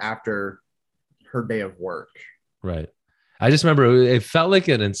felt after her day of work. Right. I just remember it felt like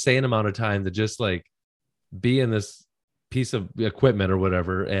an insane amount of time to just like be in this piece of equipment or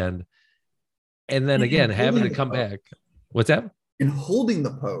whatever. And then again, having to come back. What's that? And holding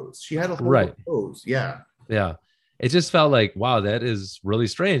the pose. She had a whole pose. Yeah. Yeah. It just felt like, wow, that is really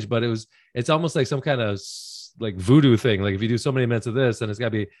strange. But it's almost like some kind of like voodoo thing. Like if you do so many minutes of this, and it's got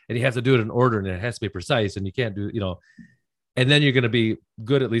to be, and you have to do it in order, and it has to be precise, and you can't do, and then you're going to be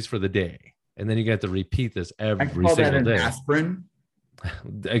good at least for the day. And then you got to repeat this every single day. Aspirin.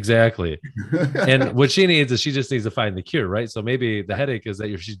 Exactly. And what she needs is she just needs to find the cure, right? So maybe the headache is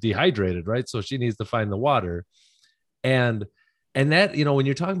that she's dehydrated, right? So she needs to find the water. And that, when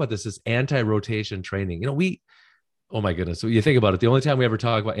you're talking about this anti-rotation training, oh my goodness. So you think about it, the only time we ever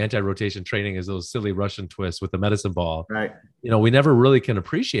talk about anti-rotation training is those silly Russian twists with the medicine ball. Right. We never really can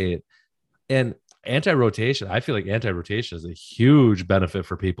appreciate. And anti-rotation, I feel like anti-rotation is a huge benefit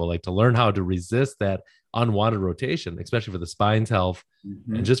for people, like to learn how to resist that unwanted rotation, especially for the spine's health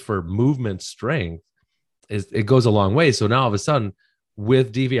and just for movement strength. It goes a long way. So now all of a sudden,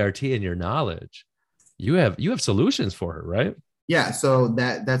 with DVRT and your knowledge, you have solutions for her, right? Yeah. So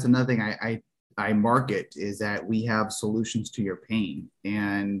that's another thing I market, is that we have solutions to your pain.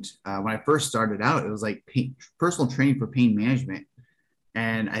 And when I first started out, it was like personal training for pain management.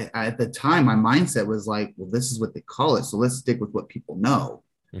 And at the time, my mindset was like, well, this is what they call it, so let's stick with what people know.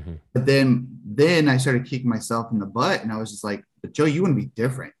 Mm-hmm. But then I started kicking myself in the butt, and I was just like, but Joe, you want to be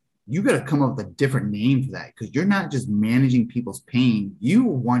different. You got to come up with a different name for that, because you're not just managing people's pain. You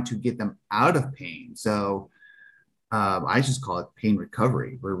want to get them out of pain. So I just call it pain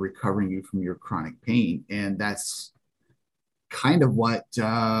recovery. We're recovering you from your chronic pain. And that's kind of what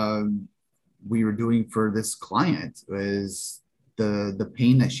we were doing for this client, was the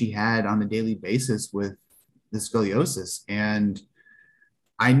pain that she had on a daily basis with the scoliosis. And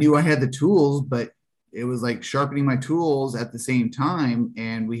I knew I had the tools, but it was like sharpening my tools at the same time.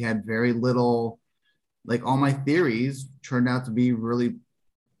 And we had very little, like all my theories turned out to be really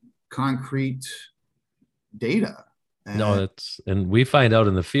concrete data. And we find out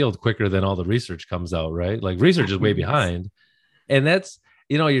in the field quicker than all the research comes out, right? Like research is way behind. And that's,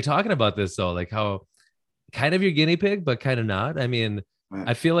 you're talking about this though, like how kind of your guinea pig, but kind of not. I mean, right.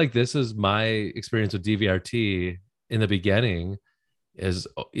 I feel like this is my experience with DVRT in the beginning is,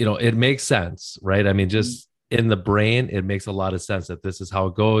 it makes sense, right? I mean, just in the brain, it makes a lot of sense that this is how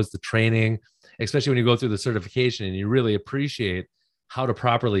it goes, the training, especially when you go through the certification and you really appreciate how to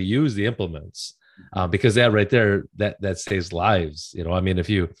properly use the implements. Because that right there, that saves lives. I mean, if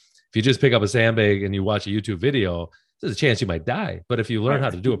you just pick up a sandbag and you watch a YouTube video, there's a chance you might die. But if you learn how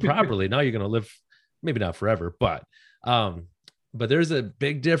to do it properly, now you're going to live, maybe not forever, but there's a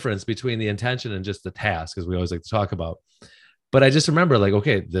big difference between the intention and just the task, as we always like to talk about. But I just remember, like,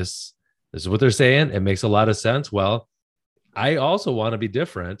 okay, this is what they're saying. It makes a lot of sense. Well, I also want to be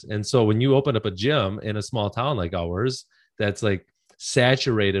different. And so when you open up a gym in a small town like ours, that's like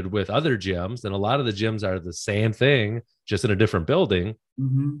saturated with other gyms, and a lot of the gyms are the same thing, just in a different building.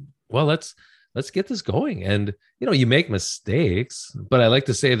 Well, let's get this going. And you make mistakes, but I like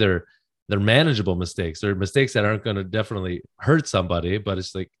to say they're manageable mistakes. They're mistakes that aren't going to definitely hurt somebody, but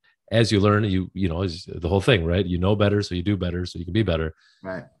it's like, as you learn, is the whole thing, right? Better, so you do better, so you can be better.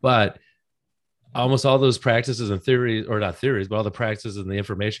 Right. But almost all those practices and theories, or not theories, but all the practices and the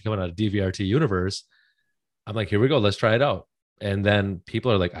information coming out of DVRT universe, I'm like, here we go, let's try it out. And then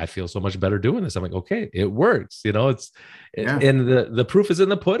people are like, I feel so much better doing this. I'm like, okay, it works. And the proof is in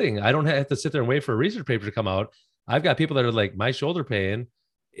the pudding. I don't have to sit there and wait for a research paper to come out. I've got people that are like, my shoulder pain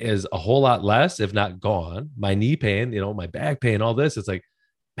is a whole lot less, if not gone. My knee pain, my back pain, all this. It's like,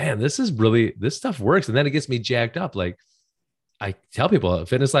 man, this stuff works. And then it gets me jacked up. Like I tell people,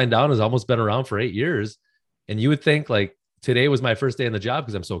 Fitness Line Down has almost been around for 8 years. And you would think like today was my first day in the job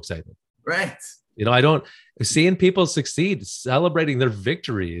because I'm so excited. Right. I don't seeing people succeed, celebrating their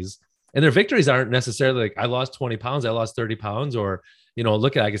victories, and their victories aren't necessarily like I lost 20 pounds, I lost 30 pounds, or,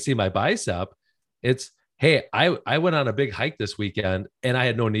 look at, I can see my bicep. It's, hey, I went on a big hike this weekend and I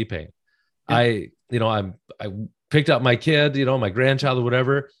had no knee pain. Yeah. I picked up my kid, my grandchild or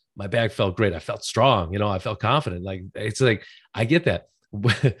whatever. My back felt great. I felt strong. I felt confident. Like, it's like, I get that.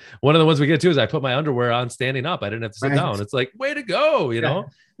 One of the ones we get to is I put my underwear on standing up. I didn't have to sit down. It's like, way to go,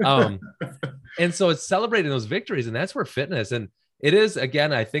 and so it's celebrating those victories, and that's where fitness, and it is,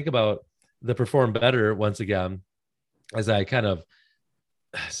 again, I think about the Perform Better once again, as I kind of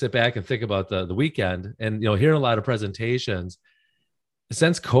sit back and think about the weekend and, hearing a lot of presentations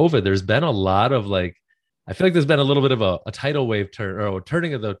since COVID. There's been a lot of I feel like there's been a little bit of a tidal wave turn, or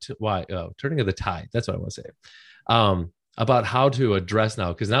turning of the tide. That's what I want to say. About how to address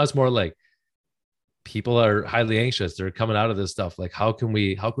now, because now it's more like people are highly anxious. They're coming out of this stuff. Like, how can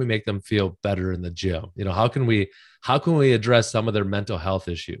we make them feel better in the gym? How can we address some of their mental health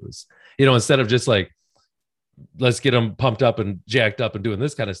issues? Instead of just like, let's get them pumped up and jacked up and doing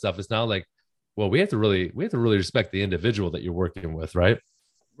this kind of stuff. It's now like, well, we have to really respect the individual that you're working with, right?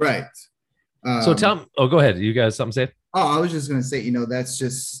 Right. So tell me. Oh, go ahead. You guys something to say? Oh, I was just gonna say,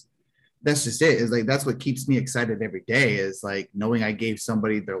 that's just it. Is like, that's what keeps me excited every day, is like knowing I gave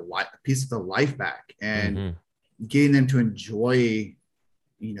somebody their life, a piece of their life back, and getting them to enjoy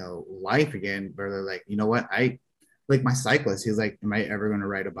life again, where they're like, you know what, I like my cyclist. He's like, am I ever going to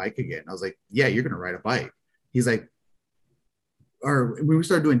ride a bike again? I was like, yeah, you're going to ride a bike. He's like, or when we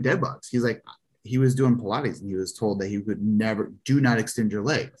started doing dead bugs, he's like, he was doing Pilates and he was told that he would never, do not extend your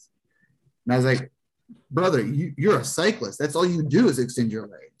legs. And I was like, brother, you're a cyclist. That's all you do is extend your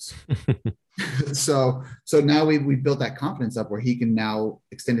legs. so now we built that confidence up where he can now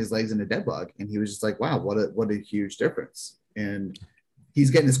extend his legs in a dead bug. And he was just like, wow, what a huge difference. And he's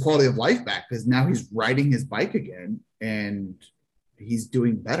getting his quality of life back because now he's riding his bike again and he's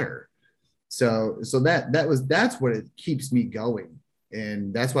doing better. So that's what it keeps me going.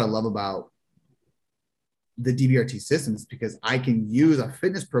 And that's what I love about the DBRT systems, because I can use a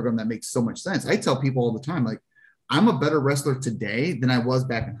fitness program that makes so much sense. I tell people all the time, like, I'm a better wrestler today than I was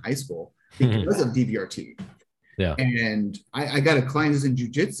back in high school because of DBRT. Yeah. And I got a client who's in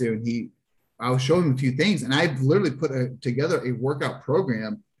jujitsu, and I was showing him a few things, and I've literally put together a workout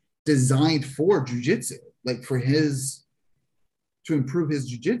program designed for jujitsu, like to improve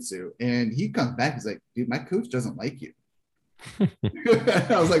his jujitsu. And he comes back, he's like, dude, my coach doesn't like you.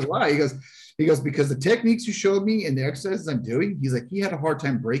 I was like, why? He goes, because the techniques you showed me and the exercises I'm doing, he's like, he had a hard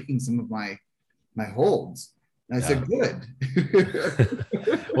time breaking some of my holds. And I said, good.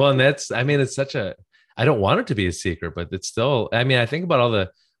 Well, and it's I don't want it to be a secret, but it's still, I think about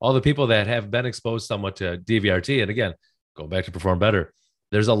all the people that have been exposed somewhat to DVRT. And again, going back to Perform Better,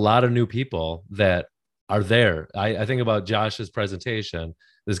 there's a lot of new people that are there. I think about Josh's presentation,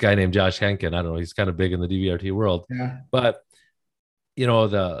 this guy named Josh Henkin. I don't know, he's kind of big in the DVRT world, but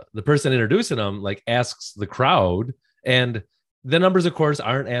the person introducing him like asks the crowd, and the numbers of course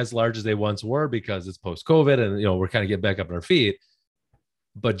aren't as large as they once were because it's post-COVID and we're kind of getting back up on our feet.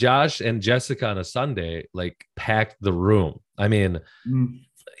 But Josh and Jessica on a Sunday like packed the room. I mean,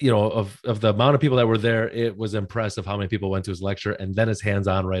 of the amount of people that were there, it was impressive how many people went to his lecture and then his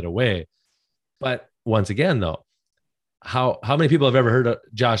hands-on right away. But once again, though, how many people have ever heard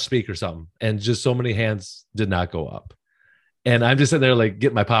Josh speak or something, and just so many hands did not go up? And I'm just sitting there like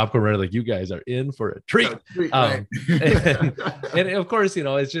getting my popcorn ready, like, you guys are in for a treat. And of course,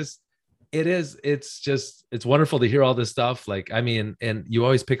 it's wonderful to hear all this stuff. Like, and you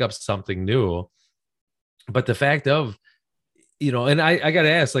always pick up something new. But the fact of, and I got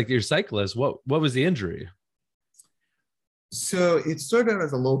to ask, like, your cyclist, what was the injury? So it started out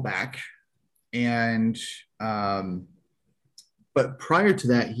as a low back, and but prior to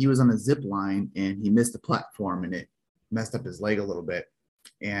that, he was on a zip line and he missed the platform and it messed up his leg a little bit.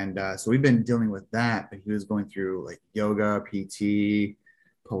 And so we've been dealing with that, but he was going through like yoga, PT,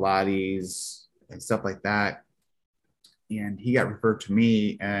 Pilates, and stuff like that. And he got referred to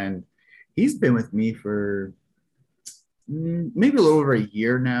me, and he's been with me for maybe a little over a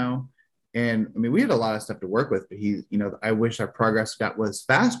year now. And we had a lot of stuff to work with, but I wish our progress was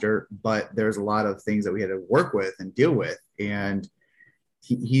faster, but there's a lot of things that we had to work with and deal with. And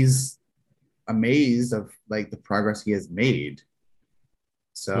he's amazed of like the progress he has made.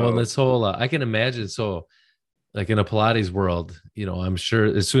 So this whole I can imagine, so like in a Pilates world, I'm sure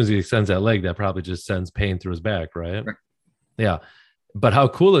as soon as he extends that leg, that probably just sends pain through his back, right? Yeah. But how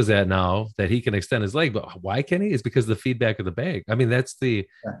cool is that now that he can extend his leg? But why can he? It's because of the feedback of the bag. That's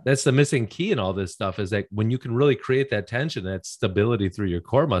the missing key in all this stuff, is that when you can really create that tension, that stability through your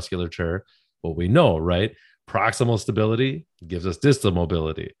core musculature, well, we know, right? Proximal stability gives us distal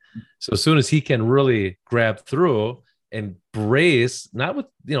mobility. So as soon as he can really grab through and brace, not with,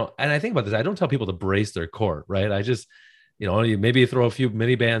 and I think about this, I don't tell people to brace their core, right? I just, you maybe throw a few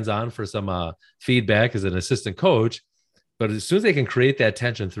mini bands on for some feedback as an assistant coach. But as soon as they can create that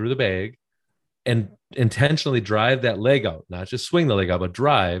tension through the bag and intentionally drive that leg out, not just swing the leg out, but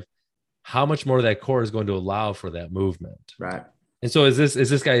drive, how much more of that core is going to allow for that movement. Right. And so is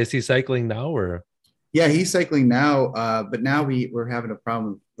this guy, is he cycling now or? Yeah, he's cycling now. But now we're having a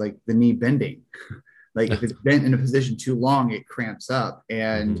problem like the knee bending. Like if it's bent in a position too long, it cramps up.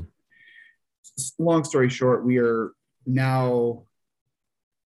 And long story short, we are now,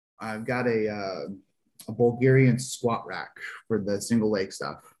 I've got a Bulgarian squat rack for the single leg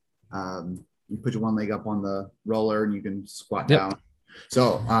stuff. You put your one leg up on the roller and you can squat down.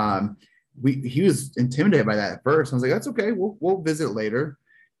 So he was intimidated by that at first. I was like, that's okay. We'll visit later.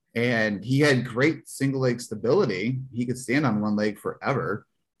 And he had great single leg stability. He could stand on one leg forever.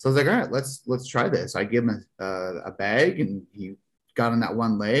 So I was like, all right, let's try this. I gave him a bag, and he got on that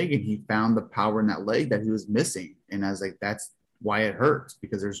one leg, and he found the power in that leg that he was missing. And I was like, that's why it hurts,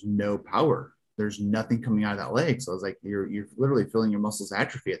 because there's no power. There's nothing coming out of that leg. So I was like, you're literally feeling your muscles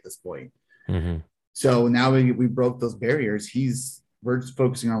atrophy at this point. So now we broke those barriers. We're just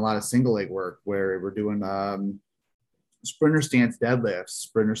focusing on a lot of single leg work where we're doing sprinter stance deadlifts,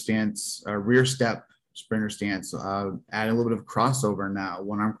 sprinter stance, rear step, sprinter stance, adding a little bit of crossover now,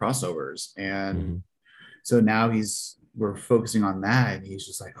 one arm crossovers. And so now we're focusing on that. And he's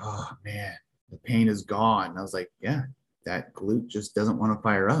just like, oh man, the pain is gone. And I was like, yeah, that glute just doesn't want to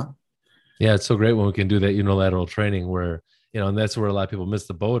fire up. Yeah, it's so great when we can do that unilateral training where, and that's where a lot of people miss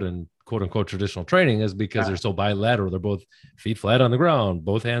the boat in quote unquote traditional training, is because they're so bilateral. They're both feet flat on the ground,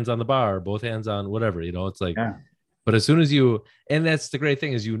 both hands on the bar, both hands on whatever, it's like, but as soon as and that's the great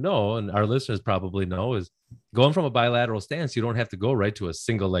thing is, and our listeners probably know, is going from a bilateral stance, you don't have to go right to a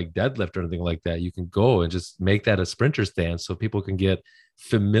single leg deadlift or anything like that. You can go and just make that a sprinter stance so people can get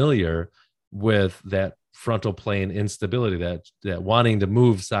familiar with that frontal plane instability, that wanting to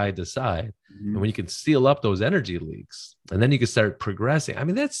move side to side. And when you can seal up those energy leaks, and then you can start progressing. I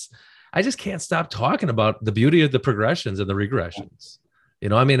mean, I just can't stop talking about the beauty of the progressions and the regressions.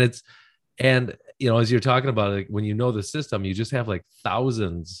 As you're talking about it, when the system, you just have like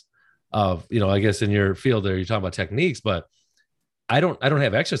thousands of, I guess in your field there, you're talking about techniques, but I don't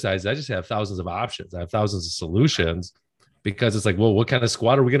have exercises. I just have thousands of options. I have thousands of solutions, because it's like, well, what kind of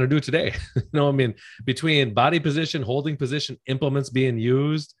squat are we going to do today? Between body position, holding position, implements being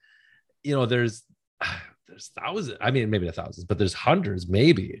used, there's thousands. I mean, maybe not thousands, but there's hundreds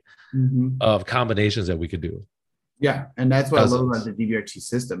maybe of combinations that we could do. Yeah. And that's what I love about the DVRT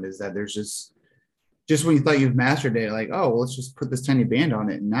system, is that there's just when you thought you've mastered it, like, oh, well, let's just put this tiny band on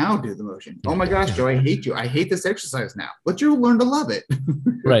it and now do the motion. Oh my gosh, Joe, I hate you. I hate this exercise now, but you'll learn to love it.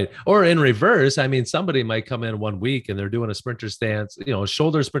 Right. Or in reverse, somebody might come in 1 week and they're doing a sprinter stance,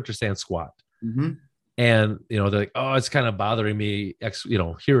 shoulder sprinter stance squat. And, they're like, oh, it's kind of bothering me,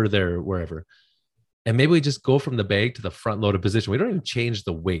 here or there, wherever. And maybe we just go from the bag to the front loaded position. We don't even change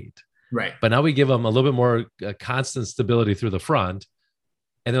the weight. Right. But now we give them a little bit more constant stability through the front.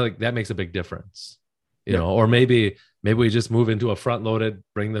 And they're like, that makes a big difference. Or maybe we just move into a front loaded,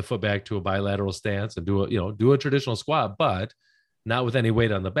 bring the foot back to a bilateral stance and do a traditional squat, but not with any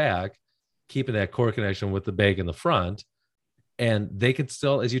weight on the back, keeping that core connection with the bag in the front. And they could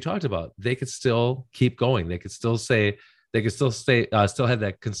still, as you talked about, they could still keep going. They could still still have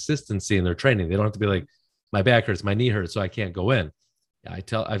that consistency in their training. They don't have to be like, my back hurts, my knee hurts, so I can't go in.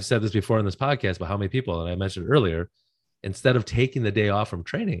 I've said this before in this podcast, but how many people, and I mentioned earlier, instead of taking the day off from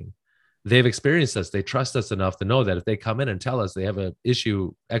training, they've experienced us. They trust us enough to know that if they come in and tell us they have an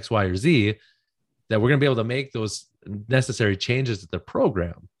issue X, Y, or Z, that we're going to be able to make those necessary changes to the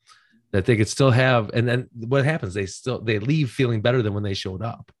program, that they could still have. And then what happens? They leave feeling better than when they showed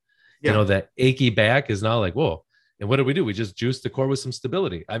up. Yeah. That achy back is now like, whoa. And what do? We just juice the core with some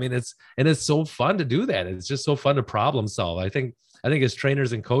stability. I mean, it's so fun to do that. It's just so fun to problem solve. I think as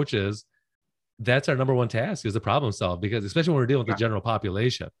trainers and coaches, that's our number one task, is to problem solve, because especially when we're dealing with the general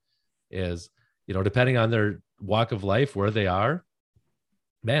population, is, depending on their walk of life, where they are,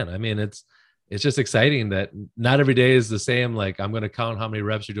 man, I mean, it's just exciting that not every day is the same. Like, I'm going to count how many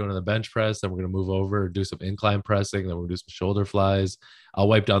reps you're doing on the bench press, then we're going to move over, do some incline pressing, then we'll do some shoulder flies. I'll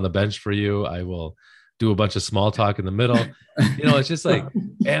wipe down the bench for you. I will do a bunch of small talk in the middle. It's just like,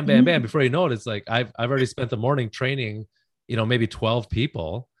 bam, bam, bam. Before you know it, it's like, I've already spent the morning training, maybe 12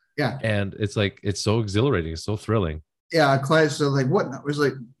 people. Yeah. And it's like, it's so exhilarating. It's so thrilling. Yeah, Claire's so like, what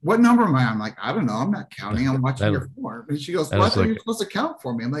number am I? I'm like, I don't know. I'm not counting. I'm watching your form. And she goes, what are you supposed to count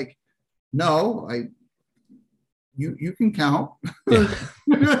for me? I'm like, no, you can count. That's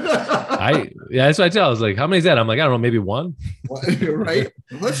what I tell. I was like, how many is that? I'm like, I don't know, maybe one. Right.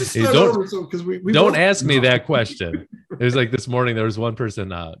 Let's just start over, because we don't ask me that question. It was like this morning, there was one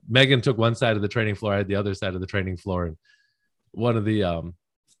person, Megan took one side of the training floor. I had the other side of the training floor. And one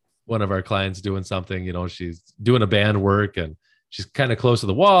of our clients doing something, she's doing a band work and she's kind of close to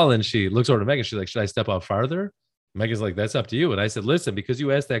the wall, and she looks over to Megan. She's like, should I step out farther? Megan's like, that's up to you. And I said, listen, because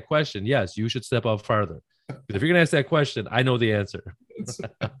you asked that question, yes, you should step out farther. But if you're going to ask that question, I know the answer. Should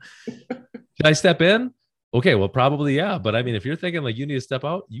I step in? Okay, well, probably, yeah. But I mean, if you're thinking like you need to step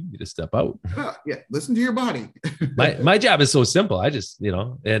out, you need to step out. Yeah, listen to your body. my job is so simple. I just,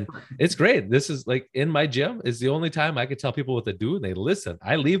 and it's great. This is like, in my gym is the only time I could tell people what to do and they listen.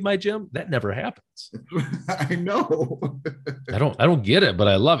 I leave my gym, that never happens. I know. I don't get it, but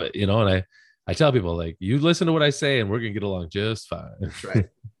I love it, and I tell people, like, you listen to what I say and we're going to get along just fine. That's right.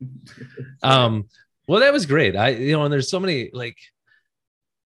 Well, that was great. And there's so many, like,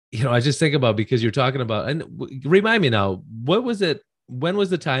 I just think about, because you're talking about, and remind me now, what was it? When was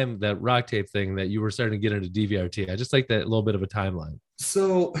the time, that rock tape thing, that you were starting to get into DVRT? I just like that little bit of a timeline.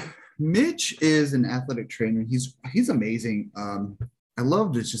 So Mitch is an athletic trainer. He's amazing. I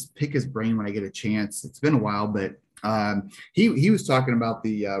love to just pick his brain when I get a chance. It's been a while, but he was talking about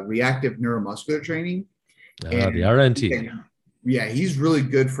the reactive neuromuscular training. The And RNT. yeah, he's really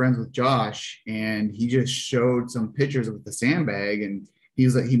good friends with Josh, and he just showed some pictures of the sandbag, and he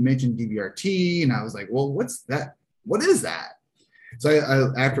was like, he mentioned DVRT, and I was like, well, what's that? What is that?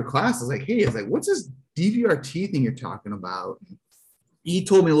 So after class, I was like, hey, I was like, what's this DVRT thing you're talking about? He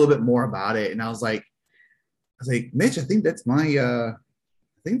told me a little bit more about it, and I was like, Mitch, I think that's I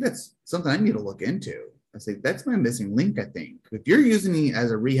think that's something I need to look into. I was like, that's my missing link. I think if you're using me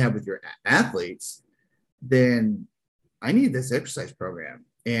as a rehab with your athletes, then I need this exercise program.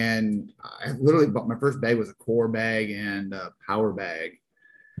 And I literally bought my first bag was a core bag and a power bag.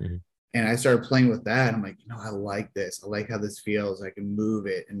 Mm-hmm. And I started playing with that. I'm like, I like this. I like how this feels. I can move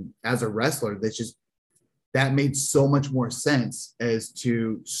it. And as a wrestler, that made so much more sense as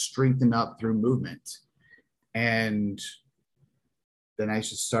to strengthen up through movement. And then I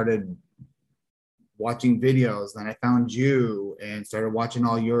just started watching videos. Then I found you and started watching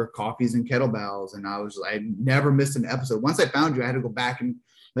all your coffees and kettlebells. And I never missed an episode. Once I found you, I had to go back and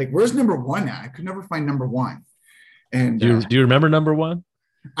like, where's number one at? I could never find number one. And do you remember number one?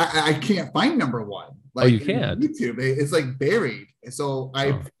 I can't find number one. Like, oh, you can't. YouTube, it's like buried. So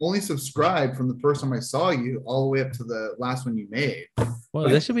I've only subscribed from the first time I saw you all the way up to the last one you made. Well,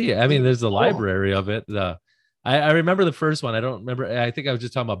 this should be. I mean, there's a library of it. I remember the first one. I don't remember. I think I was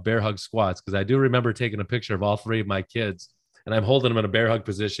just talking about bear hug squats because I do remember taking a picture of all three of my kids and I'm holding them in a bear hug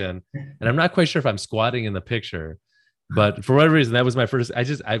position. And I'm not quite sure if I'm squatting in the picture, but for whatever reason, that was my first.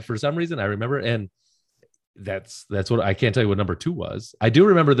 For some reason, I remember. And that's what I can't tell you what number two was. I do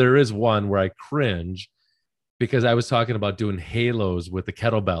remember there is one where I cringe because I was talking about doing halos with the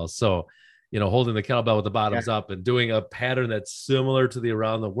kettlebells. So, holding the kettlebell with the bottoms up and doing a pattern that's similar to the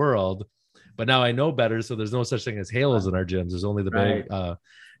around the world. But now I know better. So there's no such thing as halos in our gyms. There's only the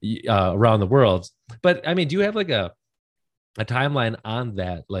big around the world. But I mean, do you have like a timeline on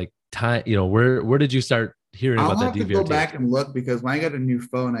that? Like time, where did you start hearing about that DVRT? I'll have to go back and look because when I got a new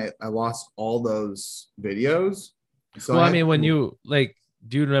phone, I lost all those videos. So well, I mean, when you like,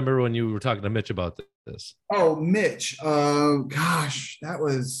 do you remember when you were talking to Mitch about this? Oh, Mitch. Gosh, that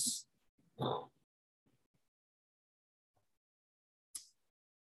was.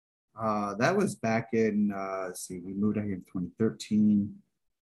 That was back in, let's see, we moved out here in 2013,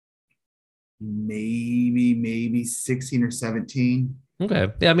 maybe 16 or 17. Okay.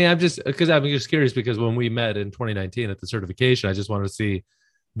 Yeah. I mean, I'm just curious because when we met in 2019 at the certification, I just wanted to see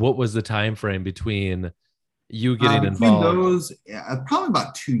what was the time frame between you getting involved. Those, probably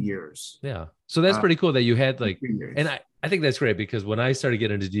about 2 years. Yeah. So that's pretty cool that you had like, and I think that's great because when I started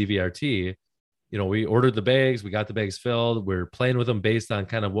getting into DVRT, we ordered the bags, we got the bags filled. We're playing with them based on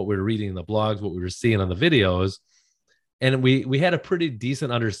kind of what we were reading in the blogs, what we were seeing on the videos. And we had a pretty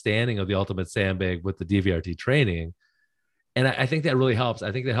decent understanding of the ultimate sandbag with the DVRT training. And I think that really helps.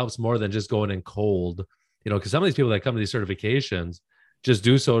 I think that helps more than just going in cold, because some of these people that come to these certifications just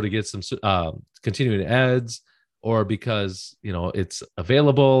do so to get some continuing eds or because, it's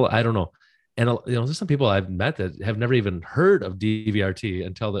available. I don't know. And, there's some people I've met that have never even heard of DVRT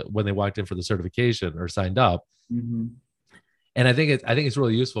until when they walked in for the certification or signed up. Mm-hmm. And I think it's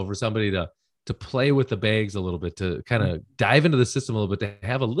really useful for somebody to play with the bags a little bit, to kind of dive into the system a little bit, to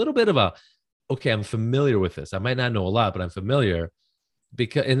have a little bit of okay, I'm familiar with this. I might not know a lot, but I'm familiar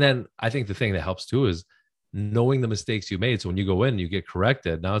and then I think the thing that helps too is knowing the mistakes you made. So when you go in, you get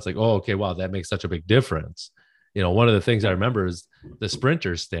corrected. Now it's like, oh, okay, wow, that makes such a big difference. One of the things I remember is the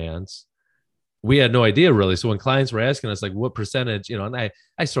sprinter stance. We had no idea really. So when clients were asking us like what percentage, and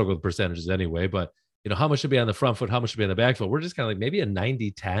I struggle with percentages anyway, but how much should be on the front foot, how much should be on the back foot? We're just kind of like maybe a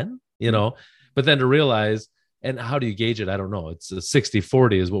 90-10, but then to realize, and how do you gauge it? I don't know. It's a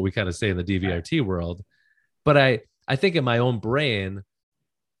 60-40 is what we kind of say in the DVRT world. But I think in my own brain,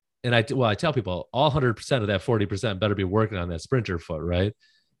 and I tell people all 100% of that 40% better be working on that sprinter foot, right?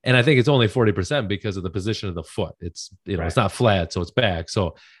 And I think it's only 40% because of the position of the foot. It's, It's not flat, so it's back.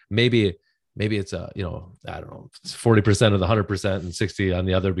 So maybe it's I don't know, it's 40% of the 100% and 60 on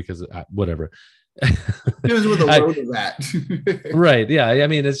the other because whatever. Depends with the load of that. Right. Yeah. I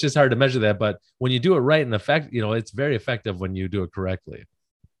mean, it's just hard to measure that, but when you do it right and it's very effective when you do it correctly.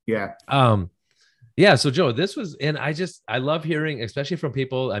 Yeah. Yeah. So Joe, this was, and I love hearing, especially from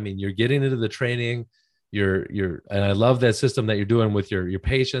people. I mean, you're getting into the training, and I love that system that you're doing with your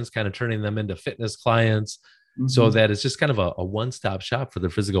patients, kind of turning them into fitness clients. Mm-hmm. So that it's just kind of a one-stop shop for their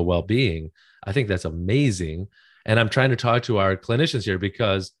physical well-being. I think that's amazing. And I'm trying to talk to our clinicians here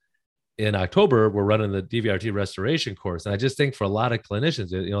because in October, we're running the DVRT restoration course. And I just think for a lot of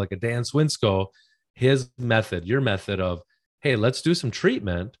clinicians, like a Dan Swinsko, your method of, hey, let's do some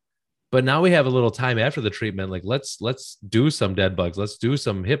treatment, but now we have a little time after the treatment. Like let's do some dead bugs. Let's do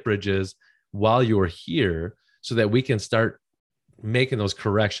some hip bridges while you're here so that we can start making those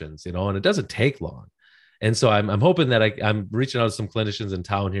corrections, you know, and it doesn't take long. And so I'm hoping that I'm reaching out to some clinicians in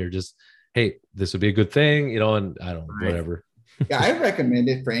town here, just, hey, this would be a good thing, you know, and I don't know, whatever. Yeah, I recommend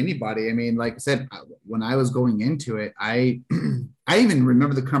it for anybody. I mean, like I said, when I was going into it, I even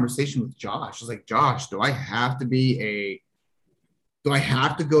remember the conversation with Josh. I was like, Josh, do I have to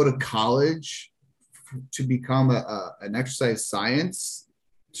go to college to become an exercise science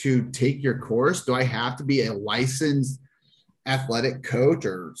to take your course? Do I have to be a licensed athletic coach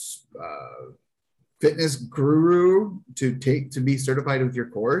or fitness guru to be certified with your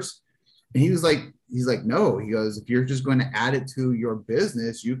course? And he's like, no. He goes, if you're just going to add it to your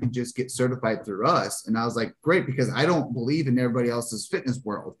business, you can just get certified through us. And I was like, great, because I don't believe in everybody else's fitness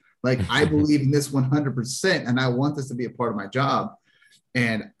world. Like, I believe in this 100%, and I want this to be a part of my job.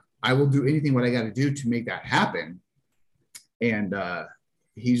 And I will do anything what I got to do to make that happen. And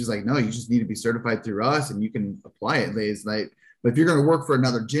he's just like, no, you just need to be certified through us, and you can apply it. It's like, but if you're going to work for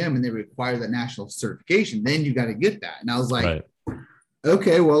another gym and they require that national certification, then you got to get that. And I was like, right.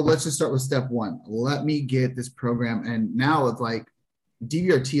 Okay, well, let's just start with step one. Let me get this program. And now it's like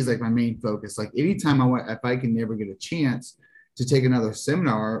DBRT is like my main focus. Like, anytime if I can never get a chance to take another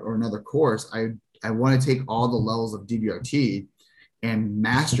seminar or another course, I want to take all the levels of DBRT and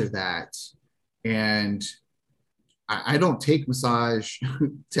master that. And I don't take massage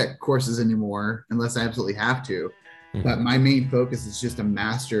tech courses anymore unless I absolutely have to. Mm-hmm. But my main focus is just to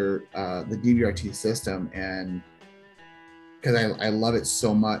master the DBRT system, and because I love it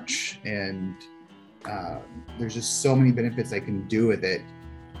so much, and there's just so many benefits I can do with it,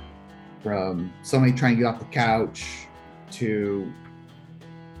 from somebody trying to get off the couch to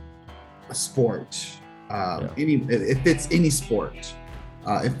a sport. If it's any sport,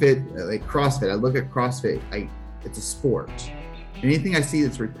 if it like CrossFit, I look at CrossFit, it's a sport. Anything I see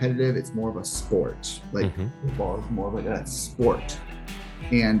that's repetitive, it's more of a sport. Like football is more of like a sport.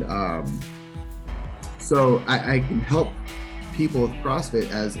 And so I can help people with CrossFit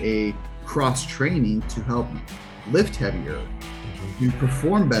as a cross training to help lift heavier, to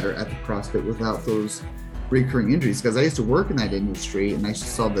perform better at the CrossFit without those recurring injuries. Because I used to work in that industry and I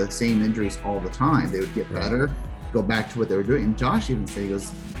saw the same injuries all the time. They would get better, go back to what they were doing. And Josh even said, he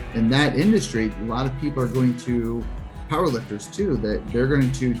goes, in that industry, a lot of people are going to powerlifters too, that they're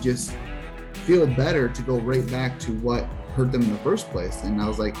going to just feel better to go right back to what hurt them in the first place. And I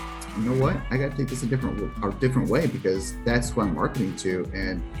was like, you know what? I got to take this a different way, because that's who I'm marketing to.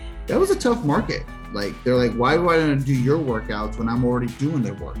 And that was a tough market. Like, they're like, why do I want to do your workouts when I'm already doing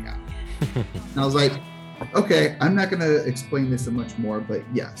their workout? And I was like, okay, I'm not going to explain this so much more, but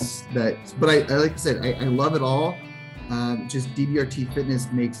yes, but I like I said, I love it all. Just DBRT fitness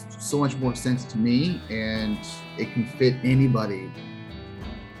makes so much more sense to me, and it can fit anybody,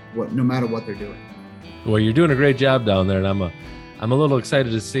 no matter what they're doing. Well, you're doing a great job down there, and I'm a little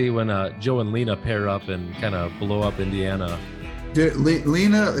excited to see when Joe and Lena pair up and kind of blow up Indiana. Dude,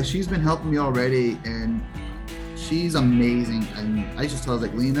 Lena, she's been helping me already, and she's amazing. And I just tell her,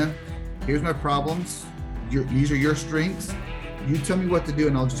 like, Lena, here's my problems. These are your strengths. You tell me what to do,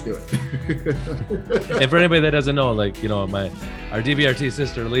 and I'll just do it. And for anybody that doesn't know, like, you know, our DBRT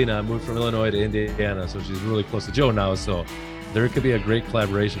sister Lena moved from Illinois to Indiana, so she's really close to Joe now. So there could be a great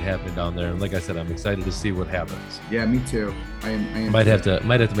collaboration happening down there. And like I said, I'm excited to see what happens. Yeah, me too. I am might have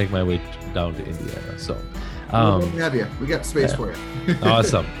to make my way down to Indiana. So we have you. We got space for you.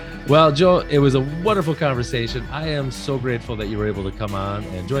 Awesome. Well, Joe, it was a wonderful conversation. I am so grateful that you were able to come on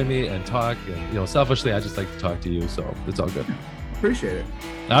and join me and talk. And, you know, selfishly, I just like to talk to you. So it's all good. Appreciate it.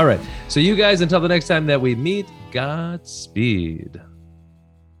 All right. So you guys, until the next time that we meet, Godspeed.